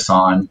focus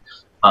on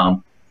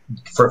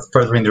for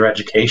furthering their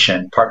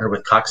education, partner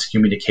with Cox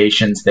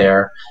Communications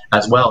there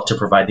as well to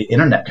provide the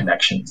internet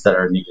connections that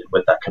are needed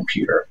with that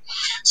computer.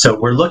 So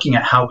we're looking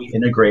at how we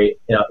integrate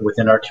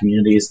within our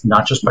communities,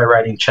 not just by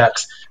writing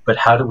checks, but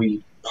how do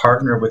we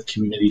partner with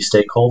community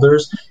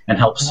stakeholders and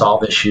help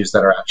solve issues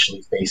that are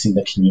actually facing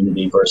the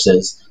community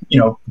versus,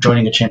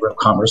 joining a chamber of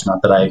commerce.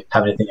 Not that I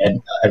have anything,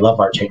 and I love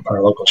our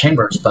local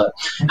chambers, but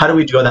how do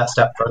we go that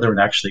step further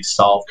and actually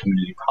solve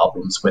community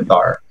problems with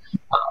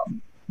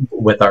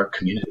our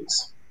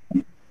communities?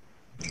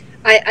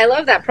 I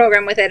love that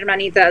program with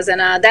Hermanitas,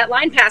 and that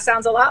line pass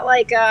sounds a lot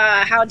like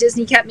how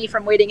Disney kept me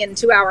from waiting in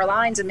 2-hour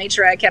lines and made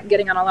sure I kept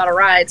getting on a lot of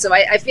rides. So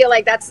I feel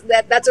like that's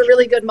a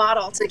really good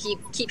model to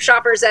keep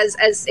shoppers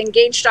as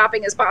engaged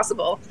shopping as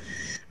possible.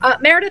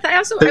 Meredith, I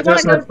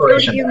want to go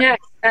to you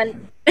next,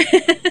 and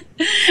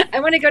I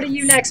want to go to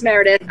you next,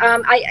 Meredith.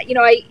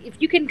 If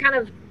you can kind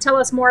of tell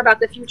us more about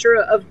the future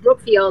of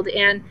Brookfield,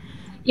 and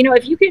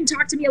if you can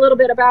talk to me a little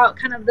bit about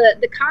kind of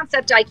the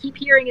concept I keep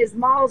hearing is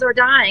malls are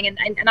dying,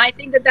 and I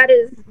think that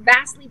is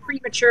vastly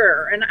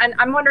premature. And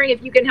I'm wondering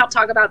if you can help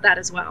talk about that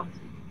as well.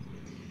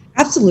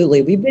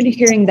 Absolutely. We've been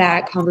hearing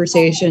that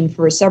conversation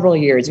for several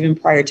years, even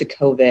prior to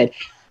COVID.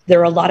 There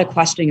are a lot of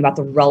questioning about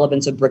the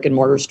relevance of brick and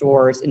mortar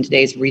stores in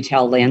today's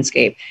retail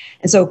landscape.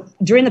 And so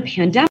during the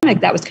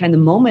pandemic, that was kind of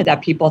the moment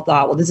that people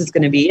thought, well, this is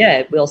going to be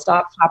it. We'll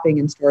stop shopping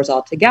in stores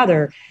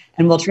altogether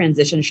and we'll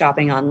transition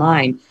shopping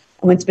online.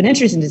 And what's been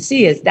interesting to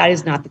see is that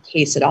is not the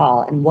case at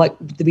all. And what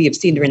we have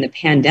seen during the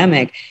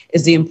pandemic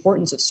is the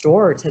importance of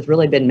stores has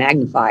really been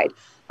magnified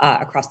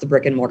across the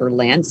brick and mortar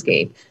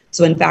landscape.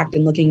 So in fact,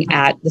 in looking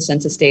at the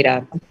census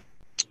data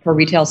for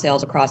retail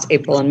sales across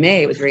April and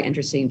May, it was very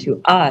interesting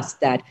to us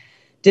that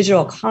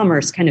digital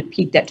commerce kind of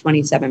peaked at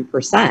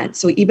 27%.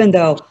 So even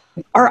though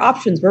our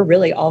options were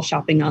really all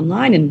shopping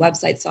online and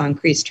websites saw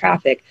increased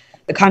traffic,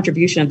 the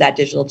contribution of that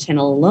digital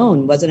channel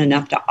alone wasn't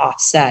enough to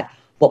offset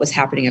what was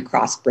happening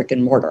across brick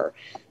and mortar.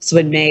 So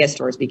in May, as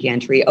stores began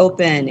to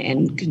reopen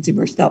and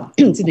consumers felt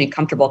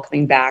comfortable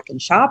coming back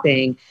and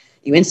shopping,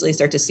 you instantly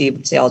start to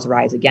see sales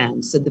rise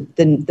again. So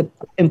the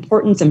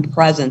importance and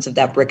presence of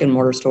that brick and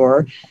mortar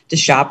store to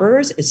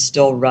shoppers is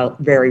still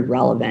very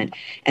relevant.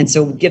 And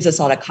so it gives us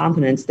a lot of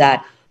confidence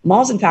that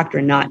malls, in fact,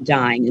 are not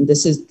dying. And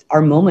this is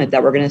our moment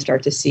that we're going to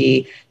start to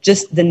see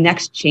just the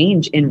next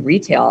change in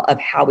retail of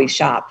how we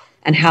shop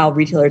and how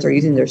retailers are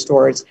using their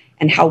stores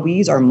and how we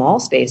use our mall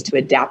space to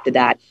adapt to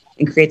that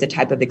and create the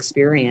type of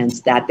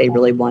experience that they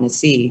really want to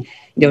see.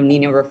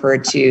 Nino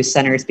referred to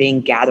centers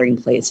being gathering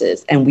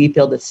places, and we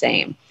feel the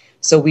same.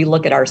 So we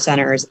look at our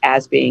centers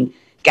as being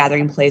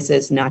gathering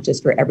places, not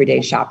just for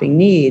everyday shopping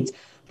needs,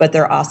 but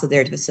they're also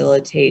there to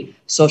facilitate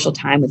social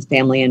time with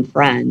family and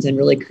friends and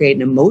really create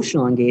an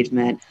emotional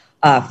engagement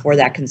for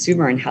that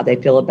consumer and how they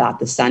feel about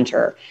the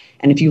center.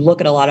 And if you look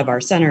at a lot of our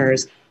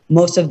centers,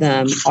 most of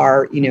them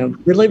are,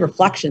 really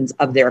reflections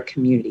of their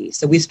community.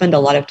 So we spend a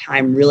lot of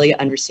time really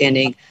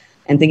understanding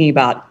and thinking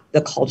about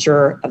the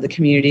culture of the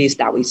communities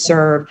that we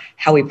serve,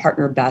 how we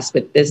partner best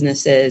with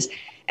businesses.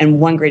 And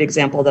one great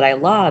example that I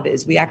love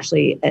is we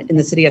actually, in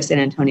the city of San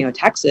Antonio,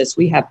 Texas,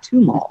 we have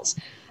 2 malls,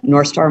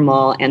 North Star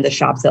Mall and the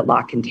Shops at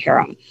La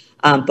Cantera.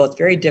 Both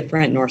very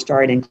different. North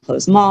Star, an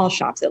enclosed mall,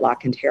 Shops at La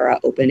Cantera,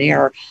 open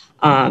air,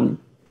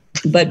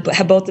 but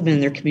have both been in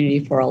their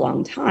community for a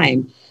long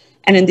time.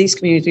 And in these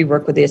communities, we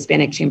work with the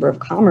Hispanic Chamber of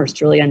Commerce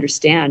to really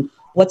understand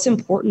what's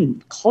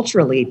important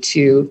culturally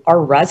to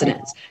our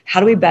residents. How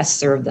do we best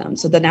serve them?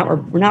 So that now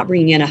we're not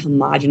bringing in a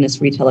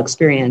homogenous retail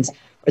experience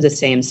or the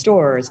same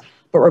stores,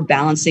 but we're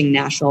balancing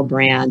national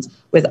brands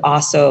with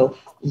also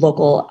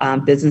local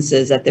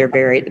businesses that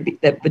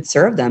that would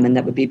serve them and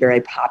that would be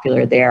very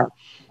popular there.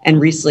 And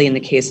recently, in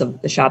the case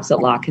of the Shops at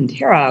La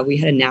Cantera, we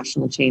had a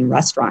national chain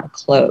restaurant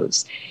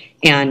close.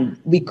 And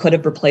we could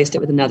have replaced it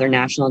with another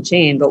national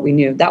chain, but we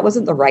knew that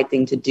wasn't the right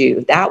thing to do.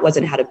 That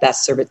wasn't how to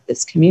best service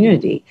this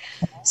community.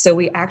 So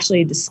we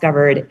actually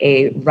discovered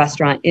a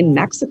restaurant in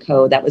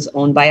Mexico that was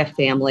owned by a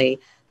family.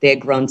 They had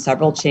grown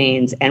several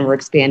chains and were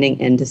expanding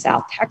into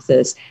South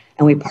Texas.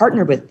 And we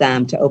partnered with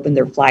them to open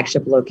their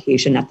flagship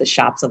location at the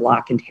Shops of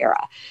La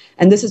Cantera.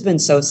 And this has been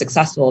so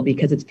successful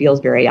because it feels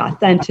very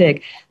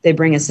authentic. They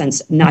bring a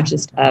sense not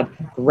just of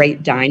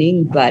great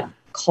dining, but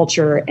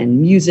culture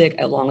and music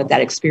along with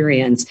that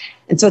experience.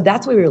 And so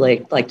that's what we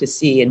really like to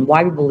see and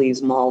why we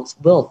believe malls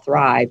will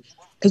thrive,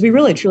 because we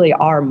really truly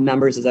are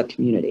members of the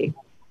community.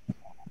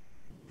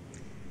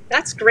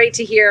 That's great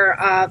to hear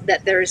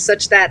that there's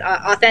such that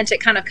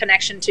authentic kind of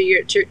connection to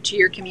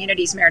your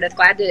communities, Meredith.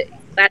 Glad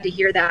to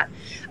hear that.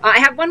 I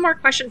have one more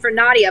question for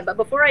Nadia, but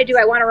before I do,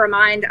 I want to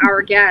remind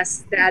our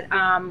guests that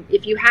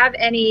if you have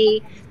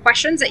any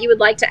questions that you would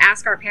like to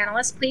ask our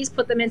panelists, please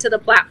put them into the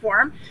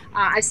platform.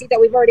 I see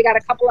that we've already got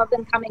a couple of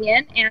them coming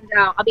in, and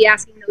I'll be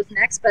asking those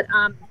next, but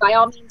by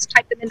all means,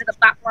 type them into the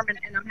platform,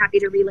 and I'm happy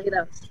to relay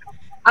those.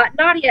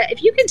 Nadia,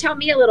 if you can tell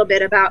me a little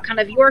bit about kind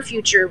of your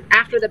future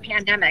after the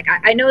pandemic.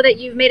 I know that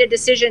you've made a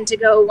decision to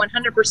go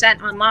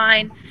 100%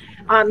 online,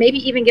 maybe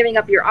even giving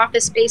up your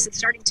office space and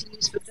starting to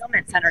use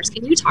fulfillment centers.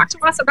 Can you talk to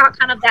us about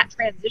kind of that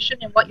transition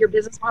and what your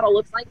business model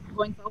looks like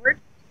going forward?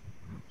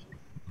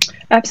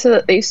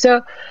 Absolutely.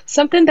 So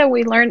something that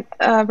we learned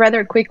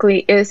rather quickly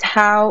is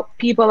how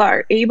people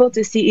are able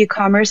to see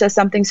e-commerce as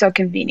something so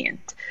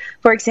convenient.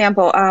 For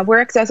example, we're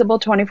accessible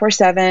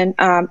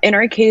 24/7. In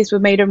our case, we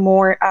made it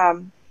more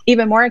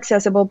even more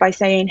accessible by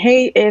saying,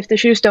 hey, if the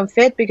shoes don't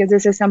fit, because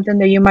this is something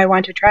that you might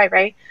want to try,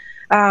 right?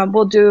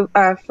 We'll do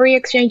free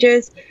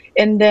exchanges,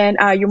 and then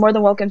you're more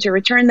than welcome to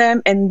return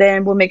them, and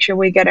then we'll make sure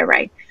we get it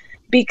right.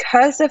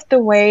 Because of the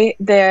way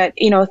that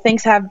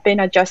things have been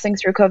adjusting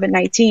through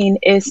COVID-19,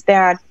 is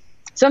that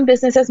some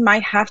businesses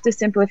might have to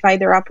simplify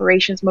their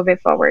operations moving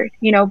forward,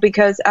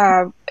 because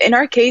in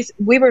our case,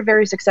 we were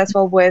very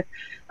successful with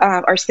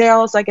our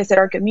sales. Like I said,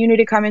 our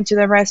community coming to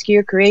the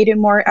rescue, creating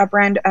more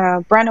brand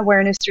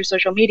awareness through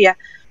social media,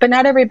 but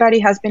not everybody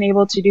has been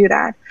able to do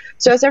that.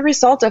 So as a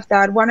result of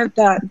that, one of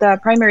the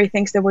primary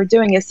things that we're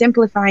doing is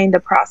simplifying the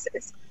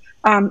process.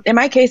 In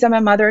my case, I'm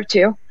a mother of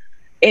two.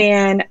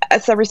 And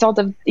as a result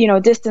of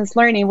distance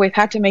learning, we've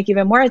had to make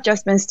even more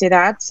adjustments to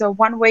that. So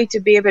one way to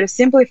be able to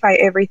simplify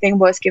everything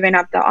was giving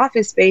up the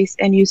office space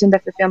and using the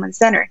fulfillment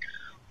center.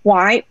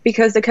 Why?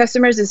 Because the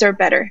customers deserve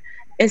better.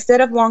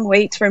 Instead of long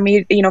waits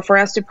for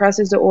us to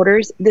process the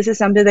orders, this is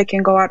something that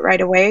can go out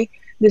right away.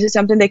 This is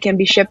something that can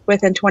be shipped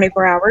within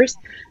 24 hours.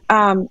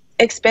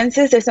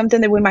 Expenses is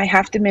something that we might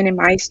have to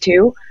minimize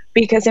too,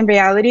 because in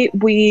reality,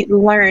 we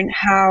learn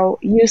how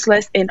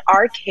useless in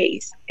our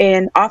case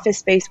in office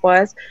space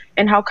was,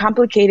 and how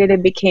complicated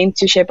it became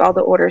to ship all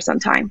the orders on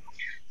time.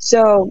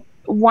 So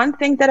one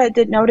thing that I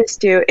did notice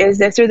too is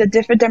that through the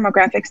different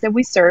demographics that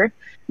we serve,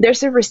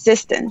 there's a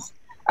resistance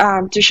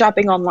to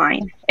shopping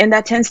online, and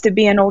that tends to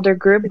be an older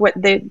group,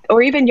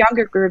 or even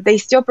younger group. They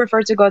still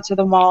prefer to go to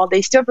the mall.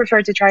 They still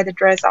prefer to try the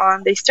dress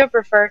on. They still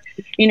prefer,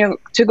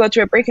 to go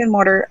to a brick and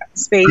mortar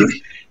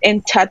space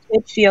and touch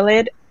it, feel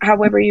it,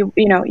 however you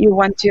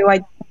want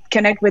to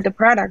connect with the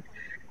product.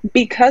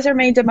 Because our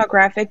main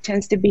demographic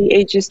tends to be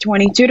ages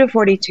 22 to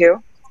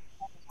 42.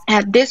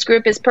 This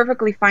group is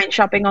perfectly fine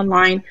shopping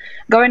online,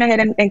 going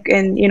ahead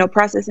and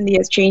processing the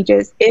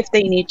exchanges if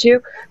they need to.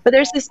 But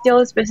there's still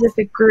a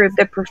specific group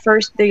that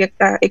prefers the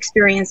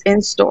experience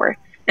in store,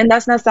 and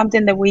that's not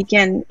something that we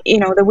can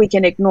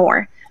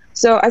ignore.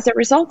 So as a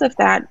result of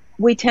that,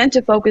 we tend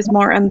to focus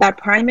more on that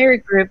primary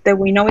group that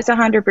we know is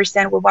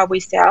 100% with what we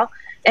sell,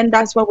 and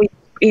that's what we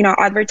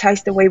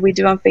advertise the way we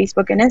do on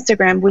Facebook and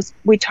Instagram.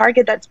 We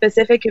target that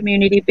specific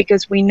community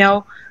because we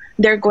know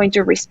they're going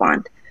to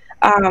respond.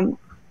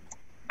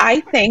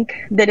 I think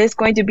that it's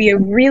going to be a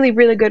really,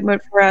 really good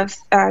move for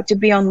us to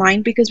be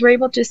online, because we're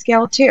able to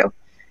scale too.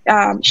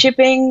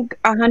 Shipping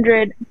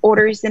 100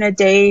 orders in a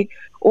day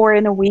or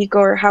in a week,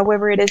 or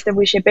however it is that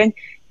we ship in,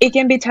 it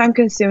can be time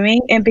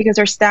consuming. And because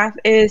our staff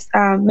is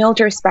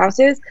military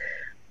spouses,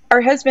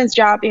 our husband's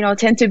job,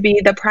 tend to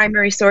be the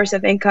primary source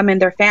of income in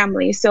their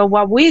family. So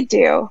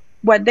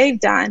what they've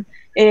done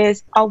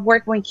is I'll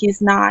work when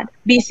he's not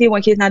busy,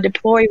 when he's not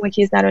deployed, when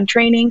he's not on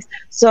trainings.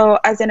 So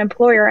as an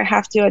employer, I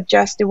have to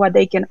adjust to what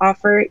they can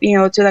offer,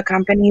 to the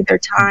company, their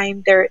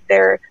time,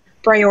 their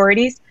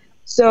priorities.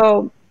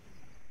 So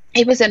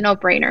it was a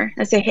no-brainer.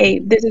 I say, hey,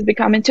 this is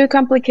becoming too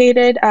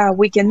complicated.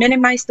 We can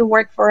minimize the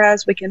work for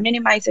us. We can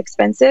minimize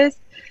expenses,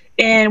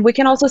 and we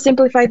can also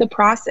simplify the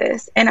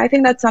process. And I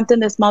think that's something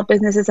that small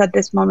businesses at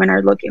this moment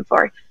are looking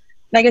for.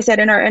 Like I said,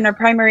 in our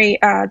primary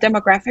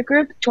demographic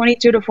group,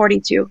 22 to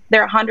 42,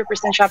 they're 100%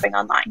 shopping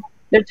online.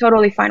 They're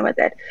totally fine with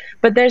it.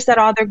 But there's that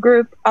other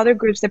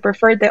groups that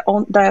prefer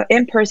the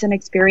in-person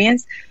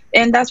experience.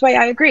 And that's why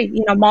I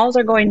agree. Malls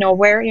are going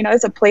nowhere.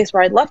 It's a place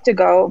where I'd love to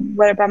go,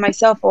 whether by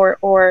myself or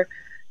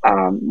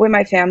with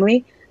my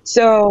family.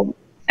 So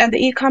on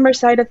the e-commerce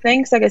side of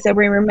things, like I said,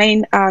 we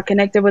remain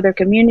connected with our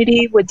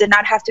community. We did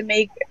not have to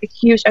make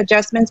huge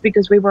adjustments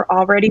because we were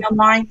already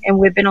online, and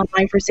we've been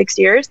online for 6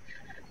 years.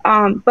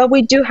 But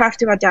we do have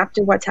to adapt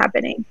to what's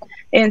happening,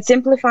 and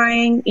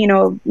simplifying,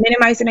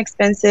 minimizing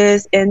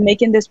expenses and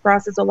making this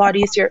process a lot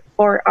easier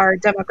for our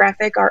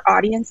demographic, our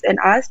audience, and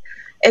us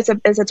is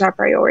a top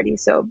priority.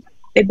 So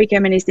it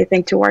became an easy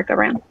thing to work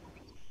around.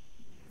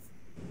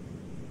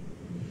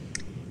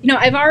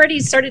 I've already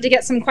started to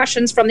get some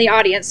questions from the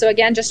audience. So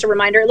again, just a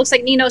reminder, it looks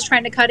like Nino's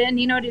trying to cut in.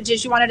 Nino,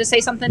 did you wanted to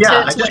say something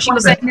to what she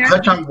was saying there?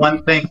 Touch on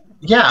one thing.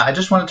 Yeah, I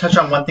just want to touch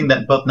on one thing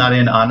that both Nadia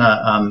and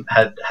Anna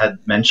had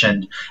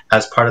mentioned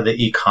as part of the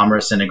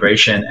e-commerce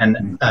integration,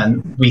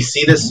 and we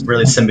see this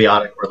really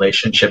symbiotic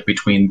relationship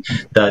between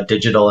the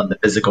digital and the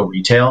physical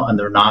retail, and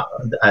they're not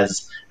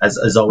as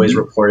always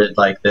reported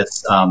like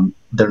this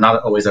they're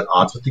not always at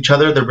odds with each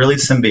other. They're really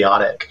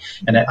symbiotic.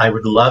 And I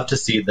would love to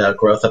see the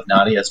growth of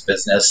Nadia's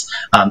business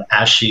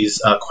as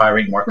she's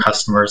acquiring more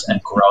customers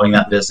and growing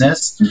that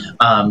business,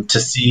 to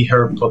see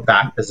her put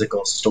back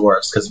physical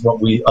stores. Because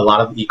a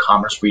lot of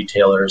e-commerce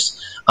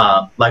retailers,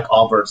 like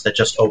Allbirds, that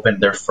just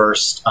opened their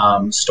first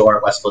store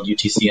at Westfield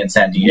UTC in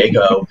San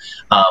Diego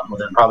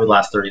within probably the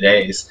last 30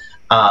 days,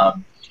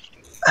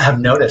 have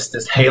noticed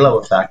this halo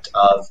effect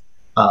of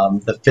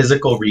the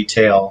physical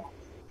retail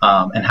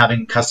and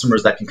having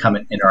customers that can come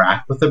and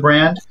interact with the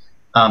brand,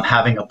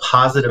 having a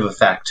positive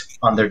effect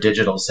on their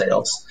digital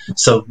sales.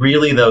 So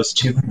really, those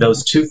two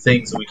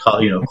things that we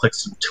call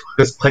clicks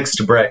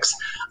to bricks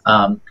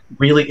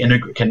really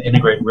can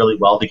integrate really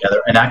well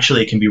together, and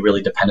actually can be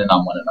really dependent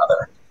on one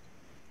another.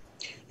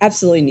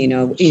 Absolutely,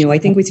 Nino. I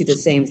think we see the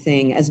same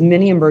thing. As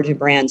many emerging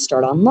brands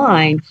start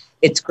online,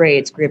 it's great.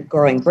 It's great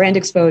growing brand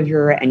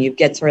exposure, and you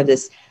get sort of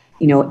this,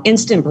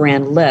 instant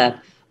brand lift.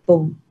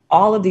 But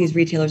all of these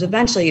retailers,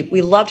 eventually,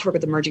 we love to work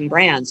with emerging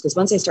brands because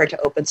once they start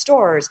to open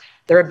stores,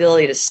 their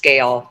ability to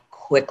scale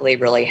quickly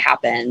really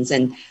happens.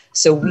 And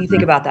so we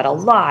think about that a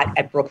lot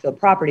at Brookfield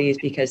Properties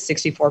because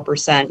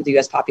 64% of the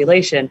U.S.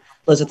 population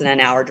lives within an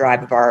hour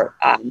drive of our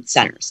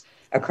centers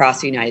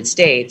across the United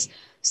States.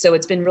 So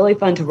it's been really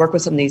fun to work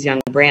with some of these young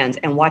brands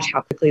and watch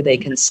how quickly they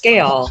can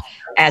scale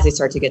as they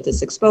start to get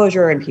this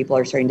exposure and people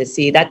are starting to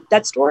see that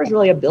that store is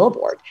really a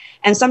billboard.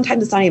 And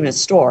sometimes it's not even a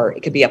store.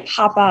 It could be a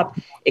pop-up.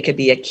 It could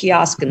be a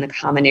kiosk in the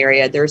common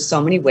area. There's so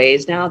many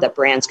ways now that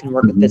brands can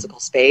work with physical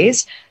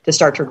space to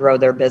start to grow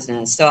their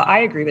business. So I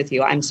agree with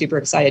you. I'm super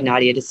excited,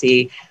 Nadia, to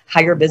see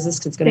how your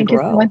business is going to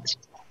grow. Thank you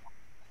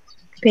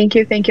so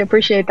much. Thank you.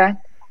 Appreciate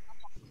that.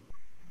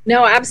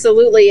 No,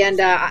 absolutely. And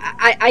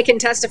I can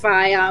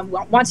testify.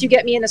 Once you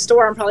get me in a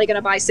store, I'm probably going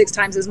to buy 6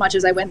 times as much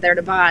as I went there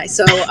to buy.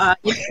 So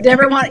you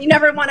never want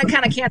to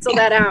kind of cancel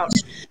that out.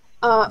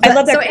 I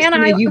love that. So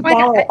Anna, you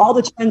follow all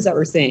the trends that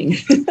we're seeing.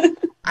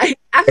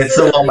 It's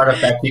the Walmart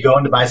effect. You go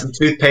in to buy some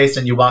toothpaste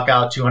and you walk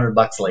out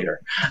 $200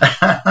 later.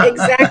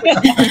 Exactly.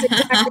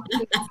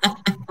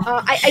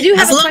 I do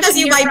have as long as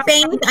you buy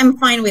paint, I'm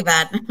fine with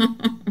that.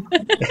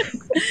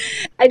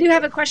 I do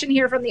have a question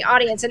here from the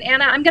audience, and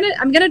Anna, I'm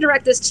gonna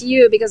direct this to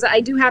you because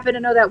I do happen to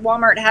know that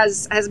Walmart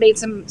has made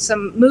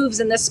some moves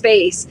in this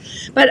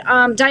space. But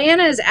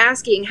Diana is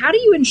asking, how do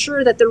you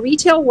ensure that the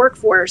retail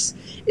workforce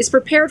is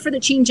prepared for the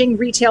changing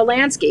retail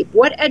landscape?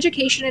 What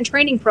education and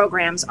training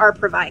programs are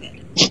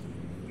provided?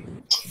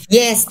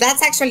 Yes,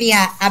 that's actually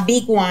a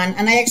big one,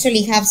 and I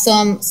actually have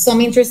some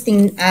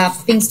interesting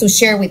things to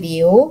share with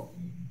you.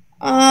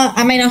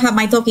 I may not have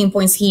my talking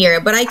points here,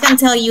 but I can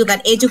tell you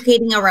that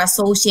educating our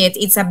associates,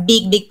 it's a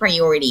big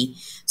priority.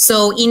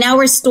 So in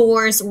our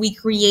stores, we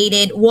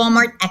created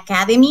Walmart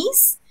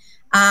Academies,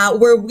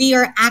 where we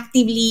are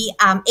actively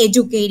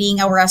educating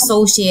our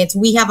associates.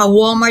 We have a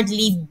Walmart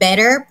Live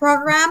Better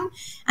program,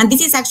 and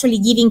this is actually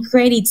giving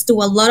credits to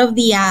a lot of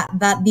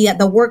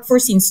the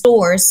workforce in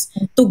stores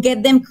to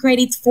get them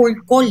credits for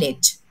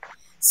college.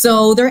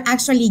 So they're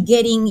actually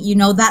getting,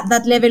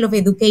 that level of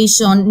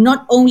education,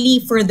 not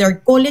only for their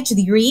college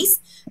degrees,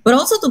 but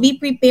also to be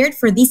prepared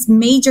for this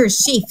major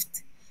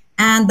shift.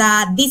 And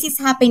this is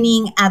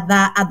happening at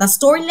the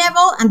store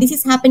level, and this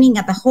is happening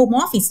at the home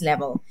office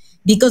level,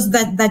 because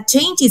the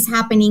change is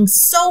happening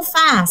so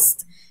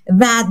fast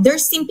that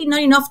there's simply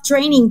not enough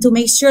training to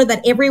make sure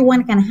that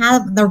everyone can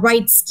have the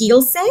right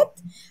skill set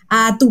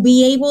to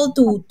be able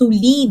to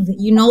lead,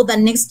 the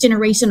next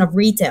generation of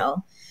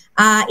retail.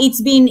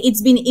 It's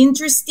been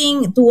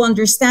interesting to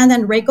understand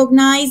and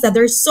recognize that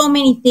there's so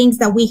many things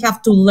that we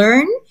have to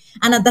learn,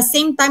 and at the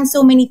same time,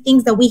 so many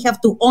things that we have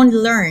to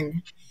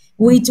unlearn,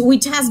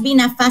 which has been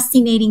a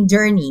fascinating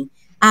journey.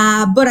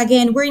 But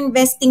again, we're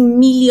investing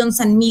millions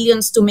and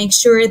millions to make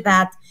sure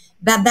that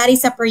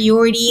is a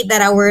priority,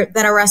 that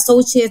our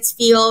associates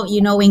feel,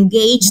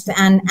 engaged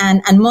and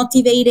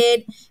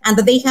motivated, and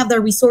that they have the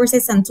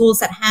resources and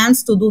tools at hand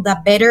to do the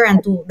better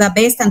and to the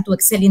best and to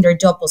excel in their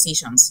job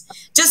positions.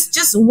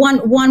 Just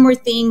one more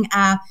thing,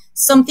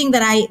 something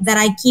that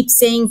I keep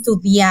saying to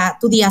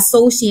the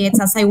associates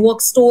as I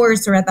walk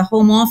stores or at the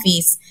home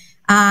office,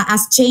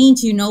 as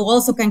change,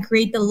 also can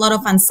create a lot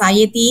of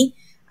anxiety.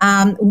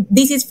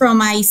 This is from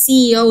my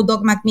CEO,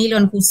 Doug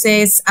McMillan, who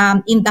says,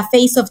 in the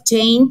face of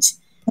change,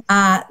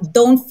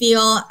 don't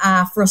feel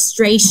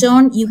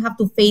frustration. You have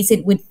to face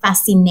it with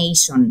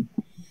fascination.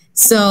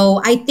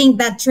 So I think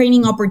that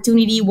training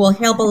opportunity will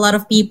help a lot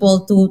of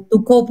people to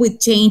cope with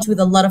change with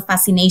a lot of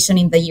fascination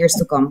in the years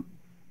to come.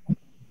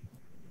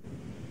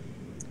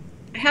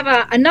 I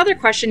have another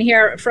question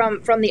here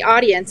from the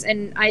audience,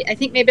 and I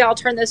think maybe I'll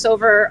turn this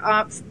over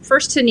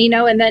first to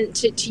Nino and then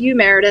to you,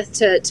 Meredith,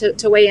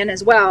 to weigh in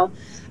as well.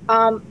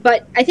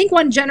 But I think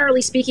one,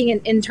 generally speaking,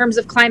 in terms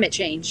of climate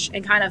change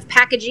and kind of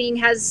packaging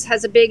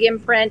has a big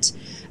imprint,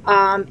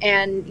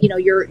 and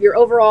your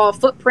overall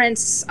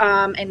footprints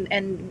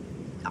and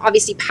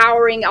obviously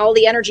powering all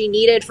the energy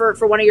needed for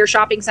one of your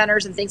shopping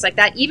centers and things like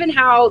that, even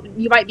how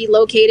you might be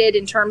located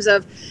in terms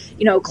of,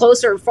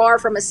 closer or far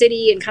from a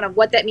city and kind of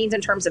what that means in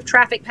terms of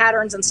traffic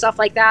patterns and stuff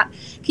like that.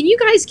 Can you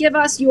guys give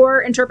us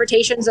your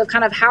interpretations of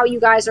kind of how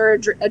you guys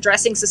are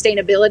addressing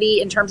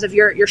sustainability in terms of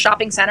your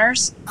shopping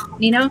centers,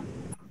 Nino?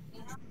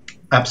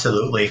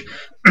 Absolutely.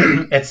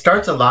 It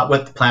starts a lot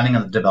with planning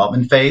of the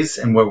development phase,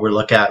 and where we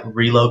look at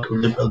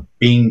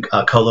being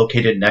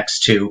co-located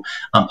next to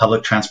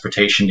public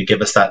transportation to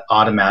give us that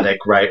automatic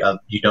right of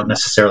you don't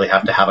necessarily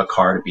have to have a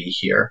car to be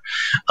here.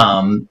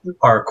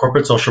 Our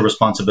corporate social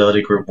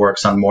responsibility group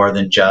works on more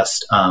than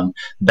just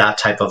that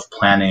type of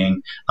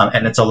planning,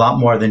 and it's a lot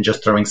more than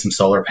just throwing some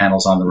solar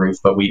panels on the roof,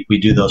 but we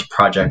do those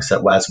projects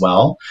as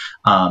well,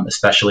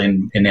 especially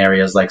in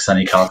areas like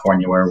sunny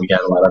California where we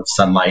get a lot of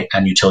sunlight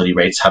and utility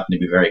rates happen to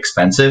be very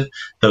expensive.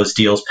 Those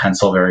deals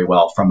pencil very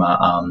well from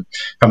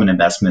an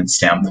investment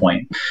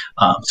standpoint.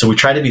 So we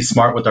try to be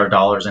smart with our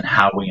dollars and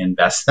how we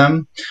invest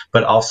them,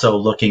 but also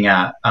looking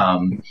at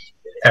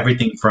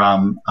everything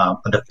from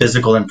the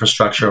physical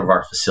infrastructure of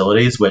our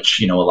facilities, which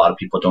a lot of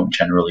people don't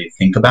generally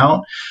think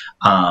about.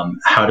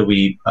 How do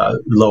we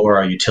lower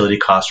our utility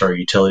costs, our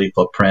utility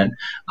footprint?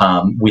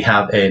 We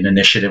have an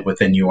initiative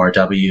within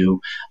URW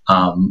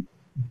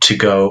to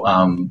go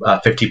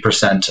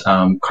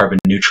 50% carbon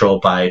neutral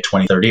by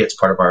 2030. It's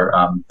part of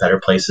our Better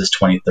Places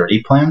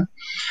 2030 plan.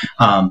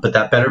 But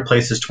that Better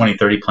Places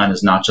 2030 plan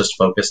is not just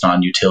focused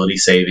on utility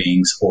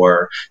savings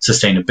or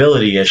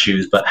sustainability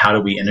issues, but how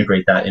do we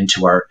integrate that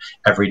into our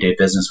everyday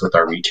business with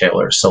our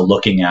retailers? So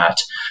looking at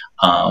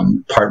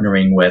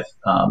partnering with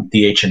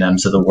the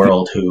H&Ms of the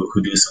world who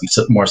do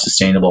some more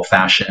sustainable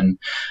fashion,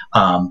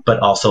 but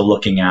also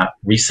looking at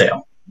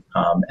resale.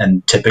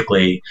 And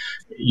typically,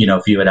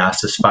 if you had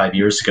asked us 5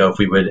 years ago if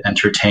we would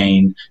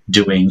entertain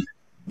doing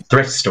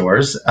thrift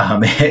stores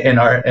in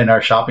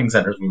our shopping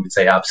centers, we would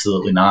say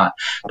absolutely not.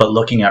 But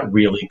looking at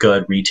really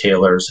good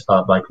retailers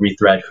like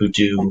Rethread who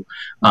do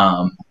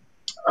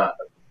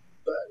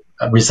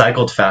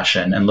recycled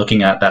fashion and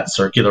looking at that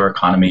circular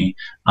economy,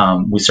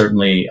 we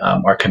certainly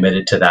are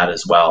committed to that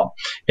as well.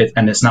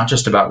 And it's not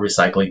just about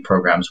recycling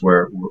programs.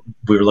 We're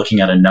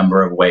looking at a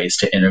number of ways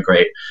to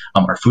integrate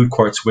our food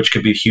courts, which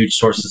could be huge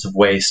sources of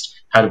waste.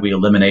 How do we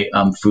eliminate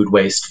food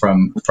waste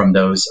from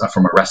those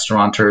from our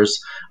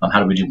restaurateurs? How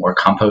do we do more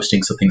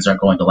composting so things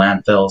aren't going to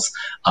landfills?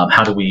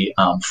 How do we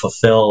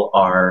fulfill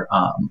our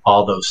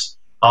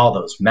all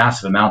those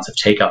massive amounts of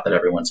takeout that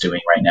everyone's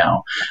doing right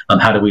now?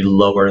 How do we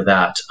lower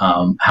that?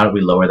 How do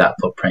we lower that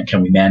footprint?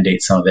 Can we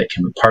mandate some of it?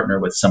 Can we partner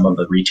with some of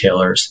the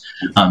retailers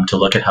to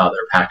look at how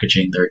they're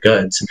packaging their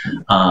goods?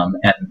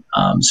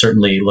 And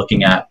certainly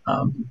looking at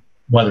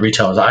one of the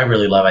retailers I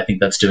really love, I think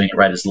that's doing it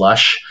right, is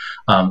Lush.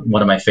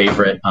 One of my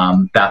favorite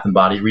bath and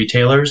body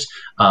retailers,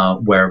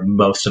 where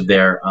most of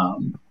their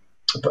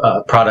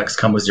products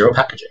come with zero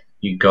packaging.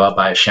 You go out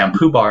buy a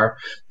shampoo bar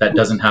that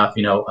doesn't have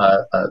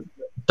a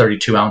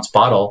 32-ounce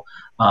bottle,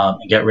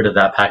 and get rid of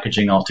that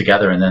packaging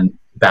altogether, and then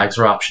bags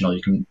are optional.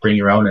 You can bring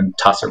your own and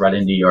toss it right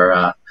into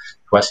your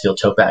Westfield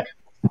tote bag.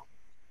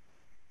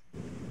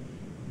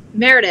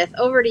 Meredith,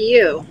 over to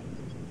you.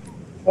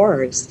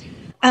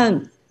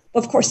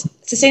 Of course,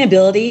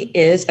 sustainability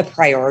is a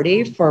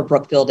priority for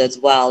Brookfield as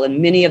well.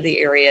 And many of the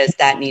areas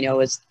that Nino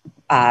has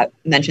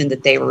mentioned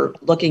that they were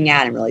looking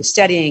at and really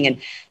studying and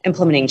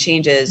implementing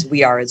changes,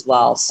 we are as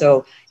well.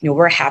 So,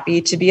 we're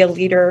happy to be a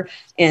leader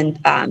in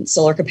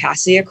solar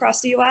capacity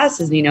across the U.S.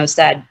 As Nino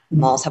said,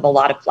 malls have a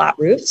lot of flat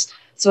roofs.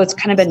 So it's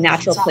kind of a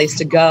natural place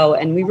to go.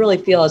 And we really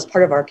feel as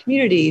part of our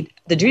community,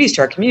 the duties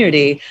to our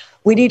community,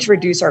 we need to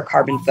reduce our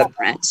carbon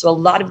footprint. So a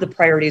lot of the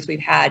priorities we've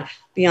had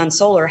beyond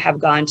solar have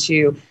gone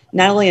to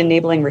not only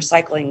enabling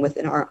recycling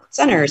within our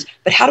centers,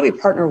 but how do we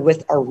partner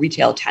with our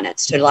retail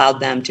tenants to allow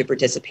them to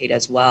participate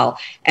as well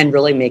and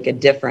really make a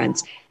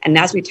difference? And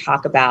as we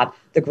talk about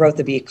the growth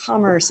of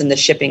e-commerce and the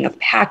shipping of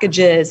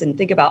packages and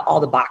think about all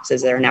the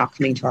boxes that are now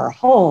coming to our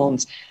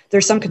homes,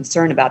 there's some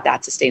concern about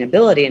that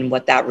sustainability and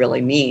what that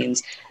really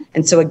means.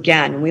 And so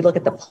again, when we look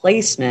at the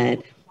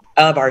placement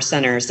of our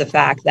centers, the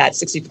fact that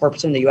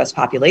 64% of the US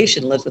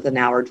population lives within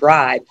an hour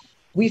drive,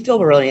 we feel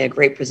we're really in a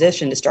great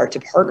position to start to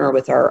partner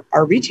with our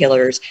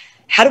retailers.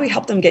 How do we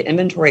help them get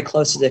inventory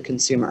close to the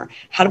consumer?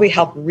 How do we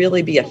help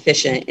really be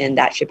efficient in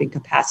that shipping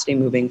capacity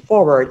moving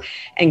forward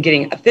and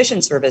getting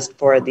efficient service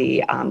for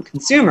the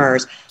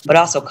consumers, but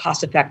also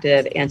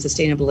cost-effective and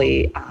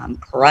sustainably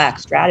correct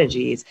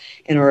strategies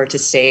in order to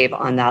save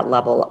on that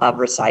level of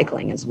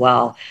recycling as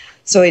well?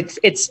 So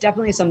it's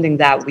definitely something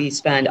that we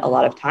spend a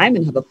lot of time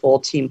and have a full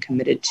team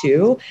committed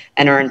to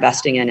and are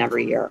investing in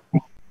every year.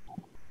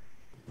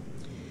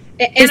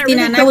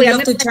 Christina, and I would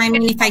love to chime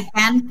in if I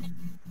can.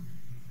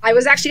 I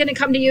was actually going to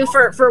come to you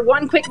for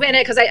one quick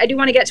minute because I do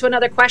want to get to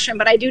another question,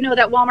 but I do know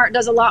that Walmart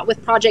does a lot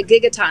with Project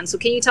Gigaton. So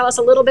can you tell us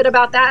a little bit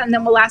about that, and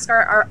then we'll ask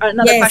our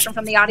another question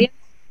from the audience?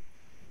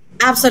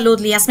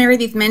 Absolutely. As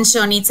Meredith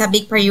mentioned, it's a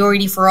big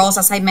priority for us,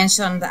 as I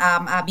mentioned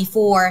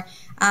before.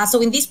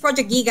 So in this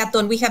Project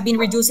Gigaton, we have been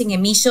reducing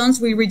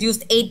emissions. We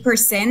reduced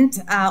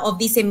 8% of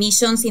these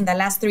emissions in the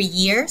last 3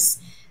 years.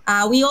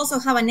 We also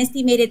have an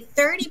estimated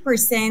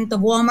 30%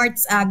 of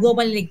Walmart's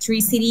global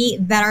electricity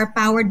that are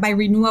powered by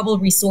renewable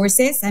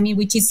resources,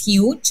 which is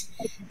huge.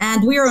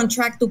 And we are on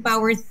track to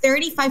power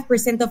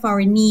 35% of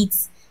our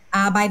needs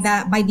by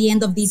the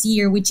end of this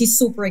year, which is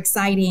super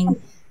exciting.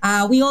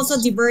 We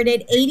also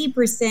diverted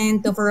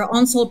 80% of our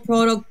unsold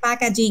product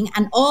packaging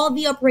and all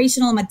the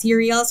operational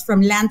materials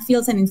from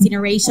landfills and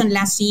incineration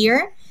last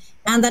year.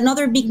 And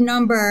another big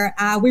number,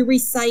 we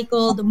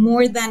recycled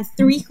more than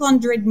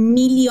 300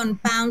 million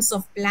pounds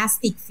of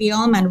plastic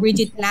film and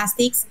rigid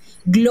plastics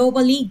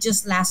globally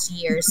just last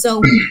year.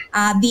 So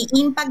the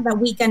impact that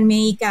we can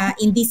make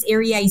in this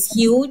area is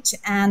huge.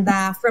 And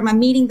from a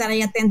meeting that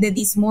I attended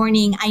this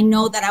morning, I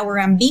know that our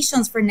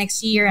ambitions for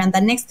next year and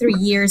the next 3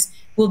 years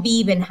will be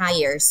even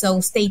higher.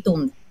 So stay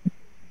tuned.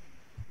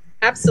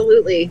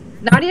 Absolutely.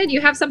 Nadia, do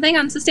you have something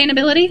on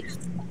sustainability?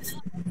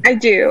 I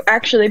do,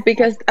 actually,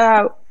 because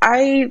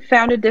I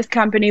founded this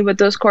company with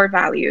those core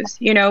values,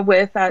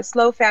 with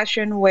slow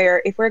fashion,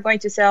 where if we're going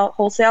to sell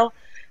wholesale,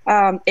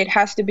 it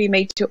has to be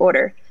made to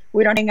order.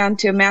 We don't hang on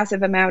to a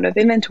massive amount of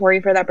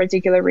inventory for that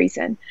particular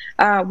reason.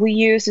 We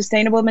use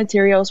sustainable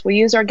materials. We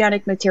use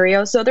organic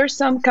materials. So there's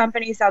some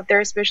companies out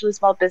there, especially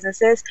small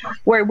businesses,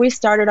 where we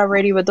started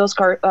already with those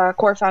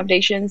core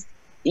foundations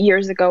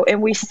years ago,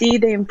 and we see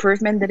the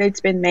improvement that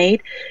it's been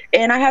made.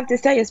 And I have to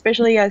say,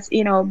 especially as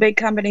big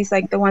companies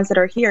like the ones that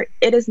are here,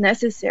 it is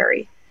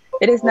necessary.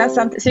 It is not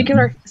something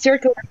circular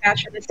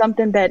fashion is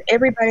something that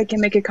everybody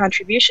can make a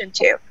contribution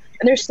to,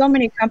 and there's so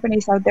many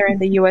companies out there in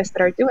the US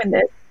that are doing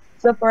this.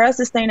 So for us,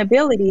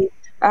 sustainability,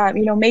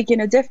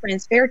 making a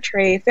difference, fair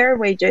trade, fair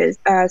wages,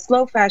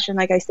 slow fashion,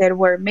 like I said,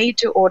 we're made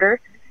to order.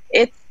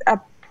 It's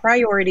a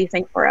priority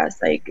thing for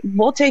us. Like,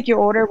 we'll take your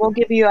order, we'll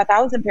give you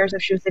 1,000 pairs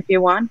of shoes if you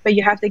want, but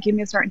you have to give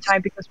me a certain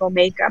time because we'll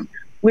make them.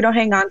 We don't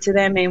hang on to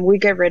them and we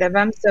get rid of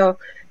them. So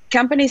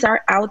companies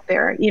are out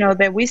there,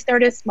 that we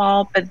started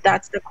small, but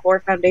that's the core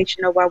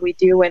foundation of what we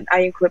do, and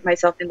I include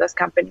myself in those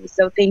companies.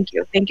 So thank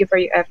you for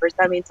your efforts.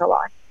 That means a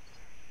lot.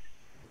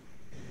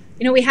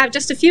 We have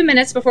just a few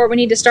minutes before we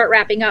need to start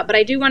wrapping up, but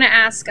I do want to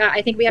ask,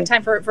 I think we have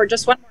time for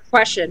just one more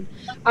question.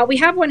 We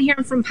have one here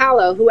from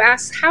Paulo, who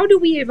asks, how do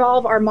we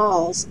evolve our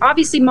malls?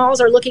 Obviously,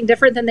 malls are looking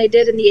different than they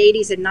did in the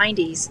 80s and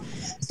 90s.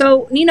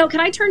 So, Nino,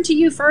 can I turn to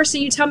you first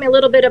and you tell me a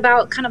little bit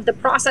about kind of the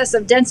process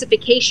of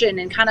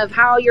densification and kind of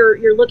how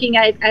you're looking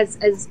at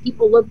as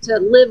people look to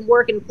live,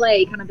 work, and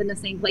play kind of in the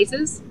same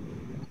places?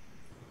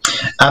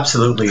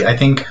 Absolutely. I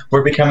think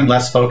we're becoming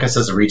less focused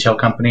as a retail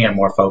company and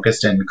more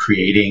focused in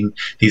creating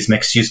these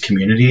mixed-use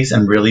communities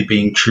and really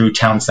being true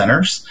town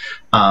centers.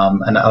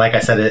 And like I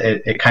said,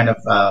 it kind of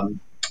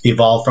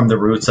evolved from the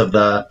roots of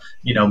the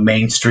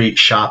Main Street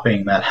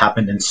shopping that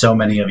happened in so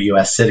many of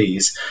U.S.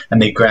 cities,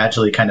 and they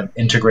gradually kind of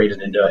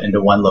integrated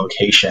into one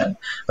location.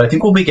 But I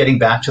think we'll be getting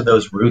back to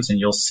those roots, and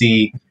you'll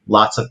see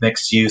lots of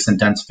mixed use and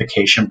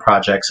densification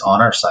projects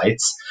on our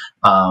sites.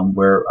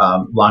 We're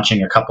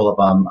launching a couple of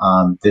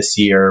them this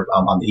year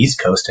on the East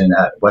Coast and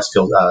at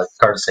Westfield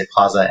Garden State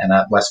Plaza and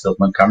at Westfield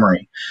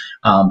Montgomery.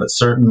 But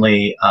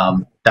certainly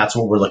that's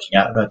what we're looking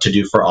at to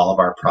do for all of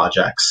our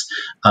projects.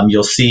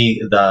 You'll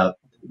see the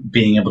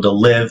being able to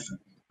live,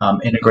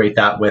 integrate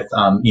that with,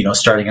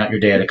 starting out your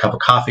day at a cup of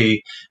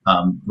coffee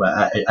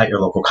at your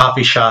local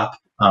coffee shop,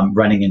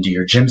 running into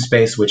your gym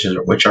space, which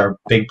are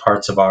big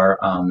parts of our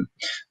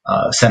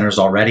centers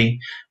already.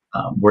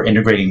 We're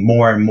integrating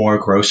more and more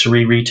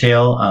grocery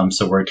retail,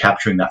 so we're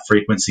capturing that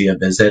frequency of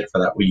visit for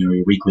that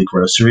weekly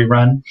grocery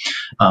run,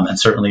 and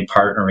certainly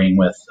partnering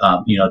with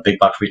big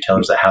box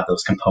retailers that have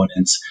those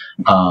components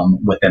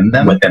within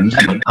them.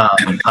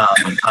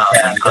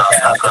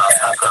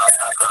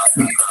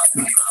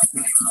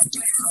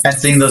 And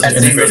seeing those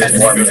integrated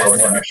more and more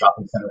in our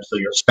shopping centers, so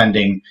you're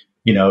spending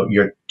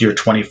your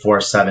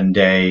 24/7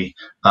 day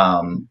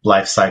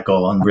life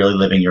cycle and really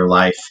living your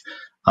life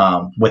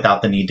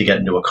without the need to get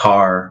into a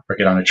car or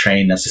get on a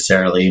train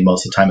necessarily.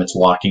 Most of the time it's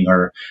walking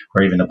or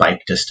even a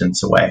bike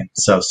distance away.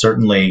 So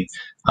certainly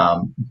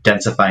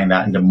densifying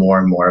that into more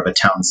and more of a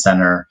town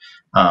center,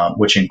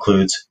 which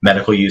includes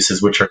medical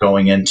uses, which are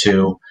going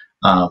into,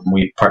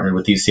 we partnered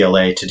with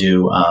UCLA to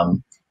do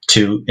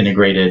 2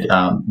 integrated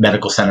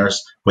medical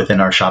centers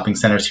within our shopping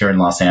centers here in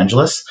Los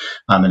Angeles,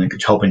 and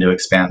hoping to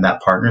expand that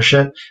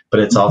partnership. But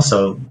it's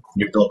also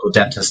your local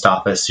dentist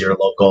office, your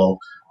local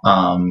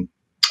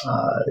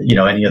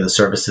any of the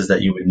services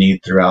that you would need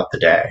throughout the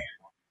day.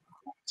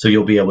 So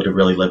you'll be able to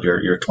really live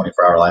your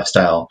 24-hour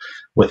lifestyle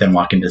within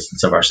walking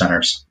distance of our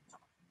centers,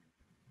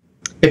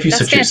 if you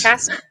so choose.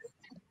 That's fantastic.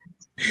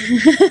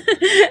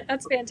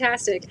 That's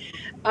fantastic.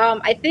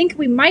 I think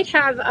we might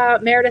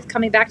have Meredith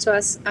coming back to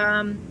us.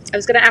 I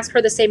was going to ask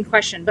her the same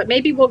question, but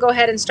maybe we'll go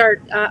ahead and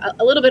start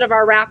a little bit of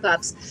our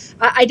wrap-ups.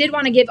 I did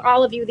want to give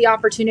all of you the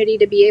opportunity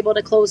to be able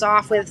to close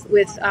off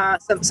with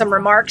some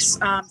remarks,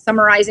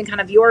 summarizing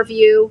kind of your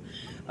view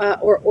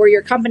or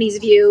your company's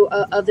view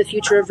of the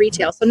future of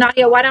retail. So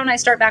Nadia, why don't I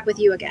start back with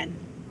you again?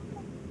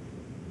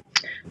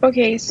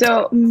 Okay,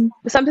 so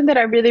something that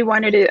I really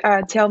wanted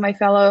to tell my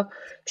fellow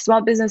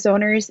small business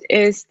owners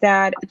is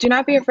that do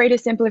not be afraid to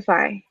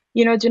simplify.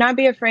 Do not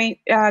be afraid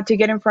to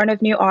get in front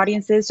of new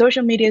audiences.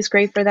 Social media is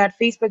great for that.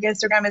 Facebook,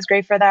 Instagram is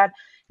great for that.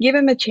 Give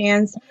them a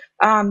chance.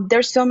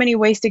 There's so many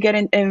ways to get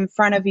in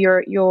front of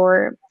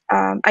your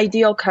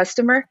ideal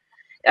customer.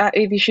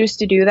 If you choose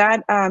to do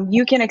that,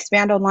 you can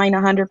expand online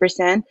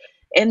 100%.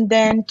 And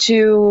then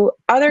to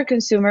other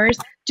consumers,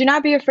 do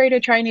not be afraid to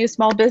try new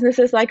small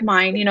businesses like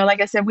mine.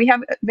 Like I said, we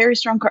have very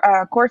strong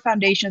core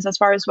foundations as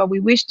far as what we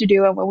wish to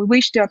do and what we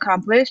wish to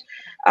accomplish.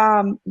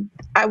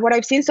 What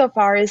I've seen so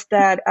far is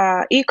that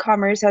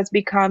e-commerce has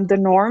become the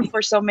norm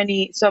for so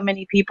many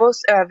people.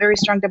 A very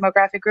strong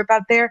demographic group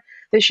out there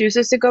that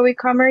chooses to go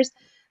e-commerce.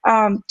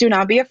 Do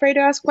not be afraid to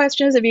ask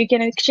questions. If you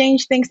can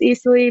exchange things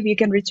easily, if you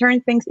can return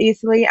things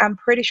easily, I'm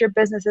pretty sure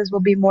businesses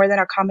will be more than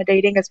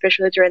accommodating,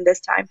 especially during this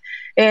time.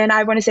 And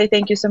I want to say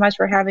thank you so much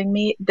for having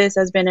me. This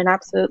has been an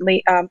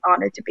absolutely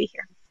honor to be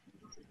here.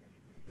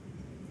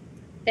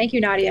 Thank you,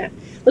 Nadia.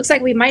 Looks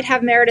like we might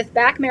have Meredith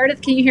back.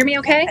 Meredith, can you hear me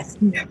okay?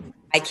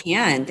 I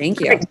can.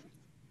 Thank you. Great.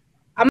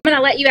 I'm going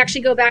to let you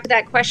actually go back to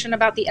that question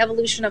about the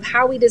evolution of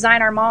how we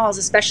design our malls,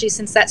 especially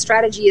since that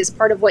strategy is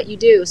part of what you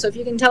do. So if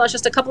you can tell us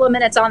just a couple of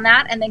minutes on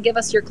that and then give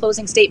us your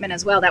closing statement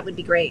as well, that would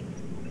be great.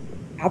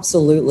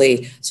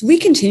 Absolutely. So we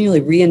continually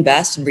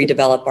reinvest and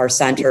redevelop our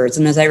centers.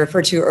 And as I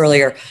referred to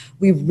earlier,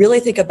 we really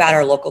think about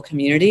our local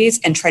communities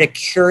and try to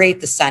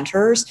curate the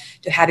centers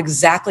to have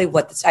exactly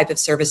what the type of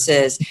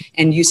services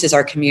and uses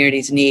our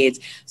communities needs.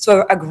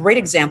 So a great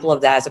example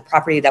of that is a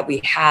property that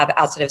we have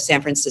outside of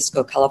San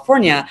Francisco,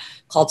 California,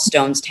 called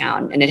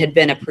Stonestown. And it had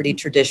been a pretty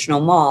traditional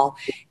mall.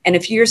 And a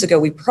few years ago,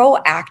 we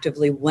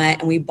proactively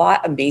went and we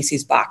bought a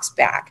Macy's box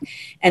back.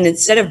 And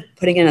instead of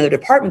putting in another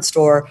department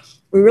store,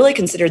 we really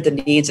considered the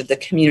needs of the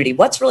community.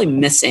 What's really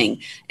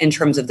missing in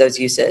terms of those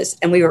uses?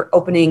 And we were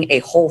opening a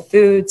Whole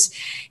Foods,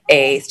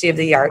 a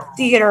state-of-the-art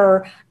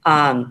theater,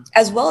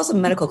 as well as a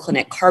medical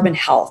clinic, Carbon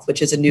Health, which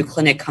is a new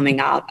clinic coming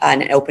out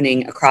and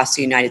opening across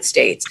the United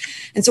States.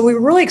 And so we were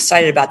really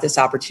excited about this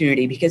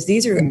opportunity because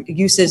these are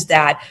uses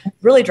that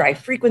really drive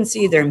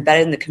frequency, they're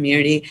embedded in the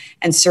community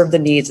and serve the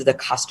needs of the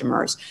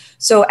customers.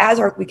 So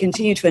as we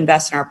continue to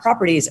invest in our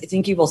properties, I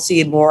think you will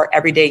see more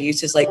everyday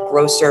uses like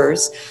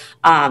grocers,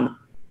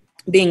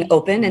 being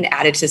open and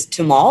added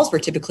to malls where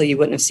typically you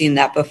wouldn't have seen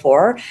that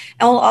before.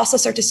 And we'll also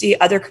start to see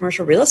other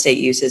commercial real estate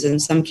uses, in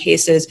some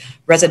cases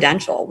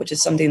residential, which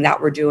is something that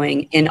we're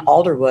doing in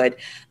Alderwood,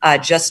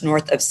 just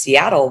north of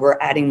Seattle. We're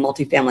adding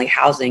multifamily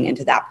housing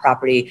into that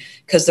property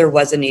because there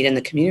was a need in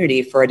the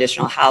community for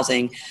additional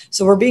housing.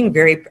 So we're being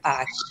very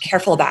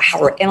careful about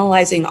how we're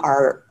analyzing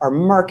our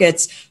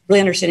markets, really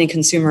understanding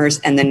consumers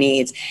and the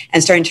needs,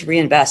 and starting to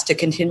reinvest to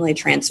continually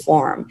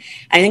transform.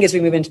 And I think as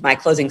we move into my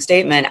closing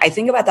statement, I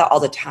think about that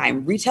all the time.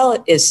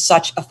 Retail is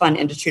such a fun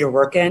industry to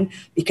work in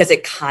because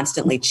it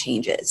constantly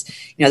changes.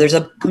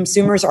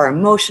 Consumers are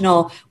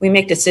emotional. We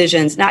make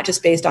decisions not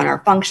just based on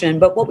our function,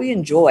 but what we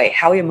enjoy,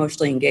 how we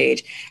emotionally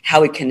engage,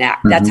 how we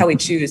connect. That's how we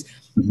choose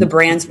the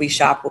brands we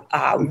shop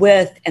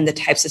with and the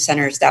types of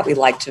centers that we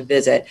like to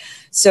visit.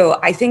 So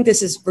I think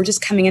we're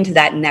just coming into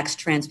that next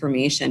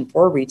transformation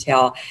for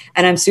retail.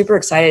 And I'm super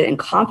excited and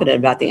confident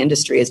about the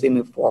industry as we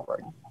move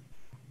forward.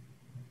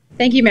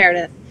 Thank you,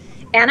 Meredith.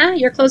 Anna,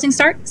 your closing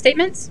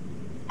statements?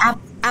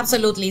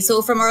 Absolutely.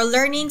 So from our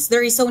learnings,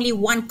 there is only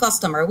one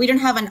customer. We don't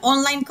have an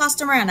online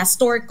customer and a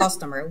store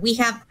customer. We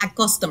have a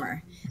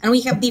customer and we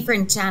have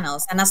different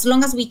channels. And as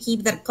long as we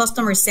keep that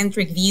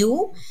customer-centric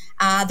view,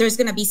 there's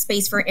going to be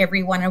space for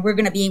everyone, and we're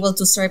going to be able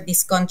to serve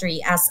this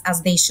country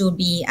as they should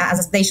be,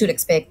 as they should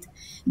expect.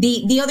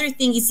 The other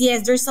thing is,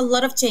 yes, there's a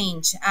lot of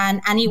change,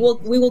 and we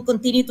will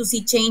continue to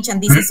see change,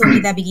 and this is only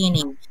the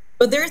beginning.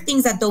 But there are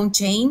things that don't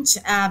change.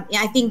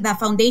 I think the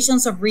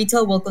foundations of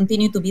retail will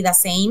continue to be the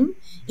same,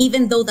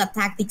 even though the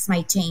tactics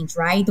might change,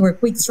 right? Or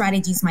quick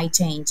strategies might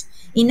change.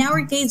 In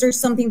our case, there's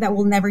something that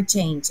will never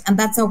change, and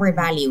that's our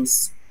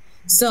values.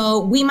 So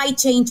we might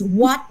change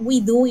what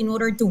we do in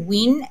order to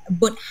win,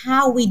 but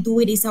how we do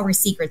it is our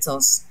secret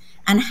sauce.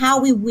 And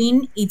how we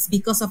win, it's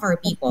because of our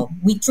people.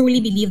 We truly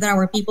believe that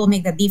our people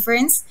make the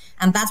difference,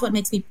 and that's what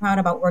makes me proud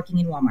about working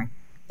in Walmart.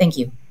 Thank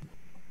you.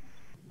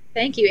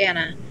 Thank you,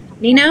 Anna.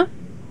 Nino?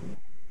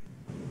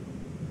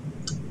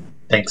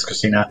 Thanks,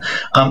 Christina.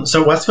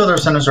 So Westfield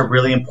centers are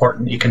really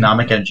important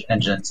economic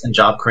engines and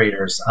job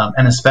creators,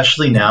 and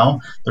especially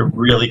now, they're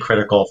really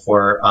critical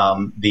for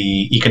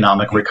the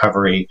economic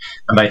recovery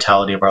and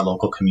vitality of our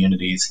local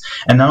communities.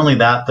 And not only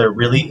that, they're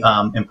really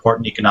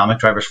important economic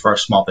drivers for our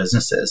small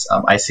businesses.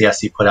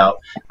 ICSC put out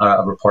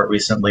a report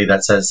recently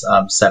that says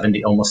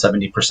almost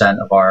 70%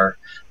 of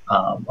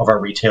our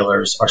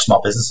retailers are small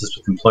businesses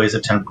with employees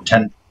of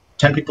 10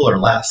 people or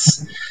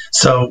less.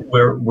 So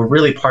we're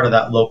really part of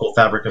that local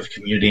fabric of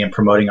community and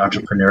promoting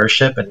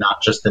entrepreneurship, and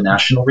not just the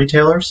national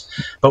retailers.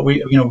 But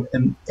we,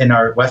 in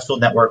our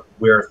Westfield network,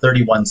 we're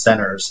 31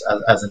 centers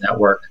as a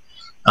network.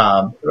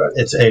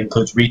 It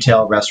includes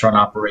retail, restaurant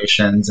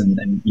operations, and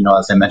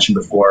as I mentioned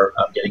before,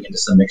 getting into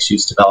some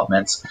mixed-use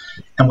developments.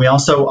 And we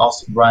also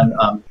run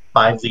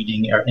 5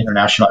 leading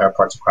international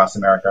airports across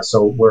America.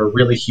 So we're a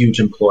really huge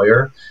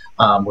employer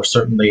We're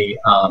certainly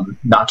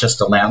not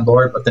just a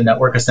landlord, but the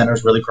network of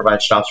centers really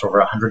provides jobs for over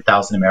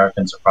 100,000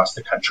 Americans across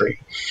the country.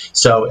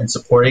 So in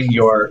supporting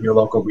your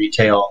local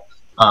retail,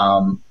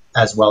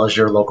 as well as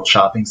your local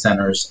shopping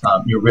centers,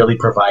 you're really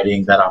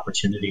providing that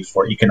opportunity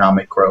for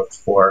economic growth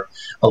for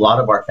a lot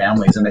of our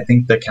families. And I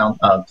think the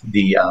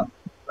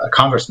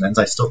congressmen,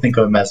 I still think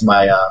of him as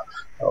my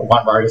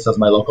Juan Vargas as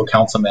my local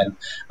councilman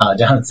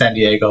down in San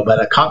Diego,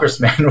 but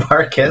Congressman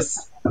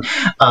Vargas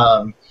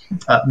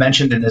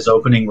mentioned in his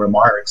opening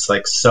remarks,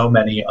 like so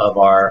many of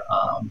our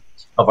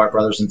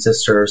brothers and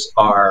sisters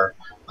are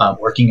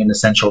working in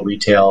essential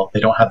retail. They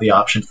don't have the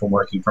option for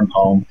working from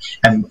home.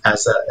 And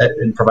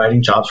in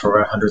providing jobs for over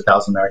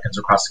 100,000 Americans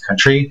across the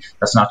country,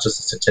 that's not just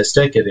a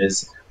statistic. It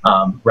is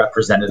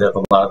representative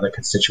of a lot of the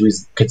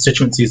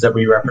constituencies that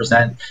we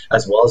represent,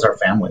 as well as our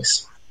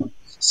families.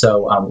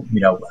 So, I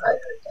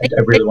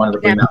really wanted to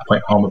bring that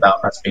point home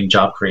about us being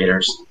job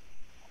creators.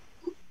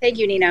 Thank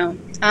you, Nino.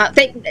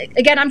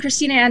 Again, I'm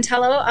Christina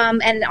Antello,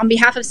 and on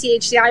behalf of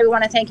CHCI, we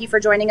want to thank you for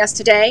joining us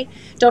today.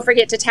 Don't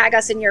forget to tag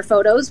us in your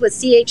photos with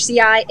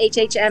CHCI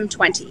HHM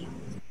 20.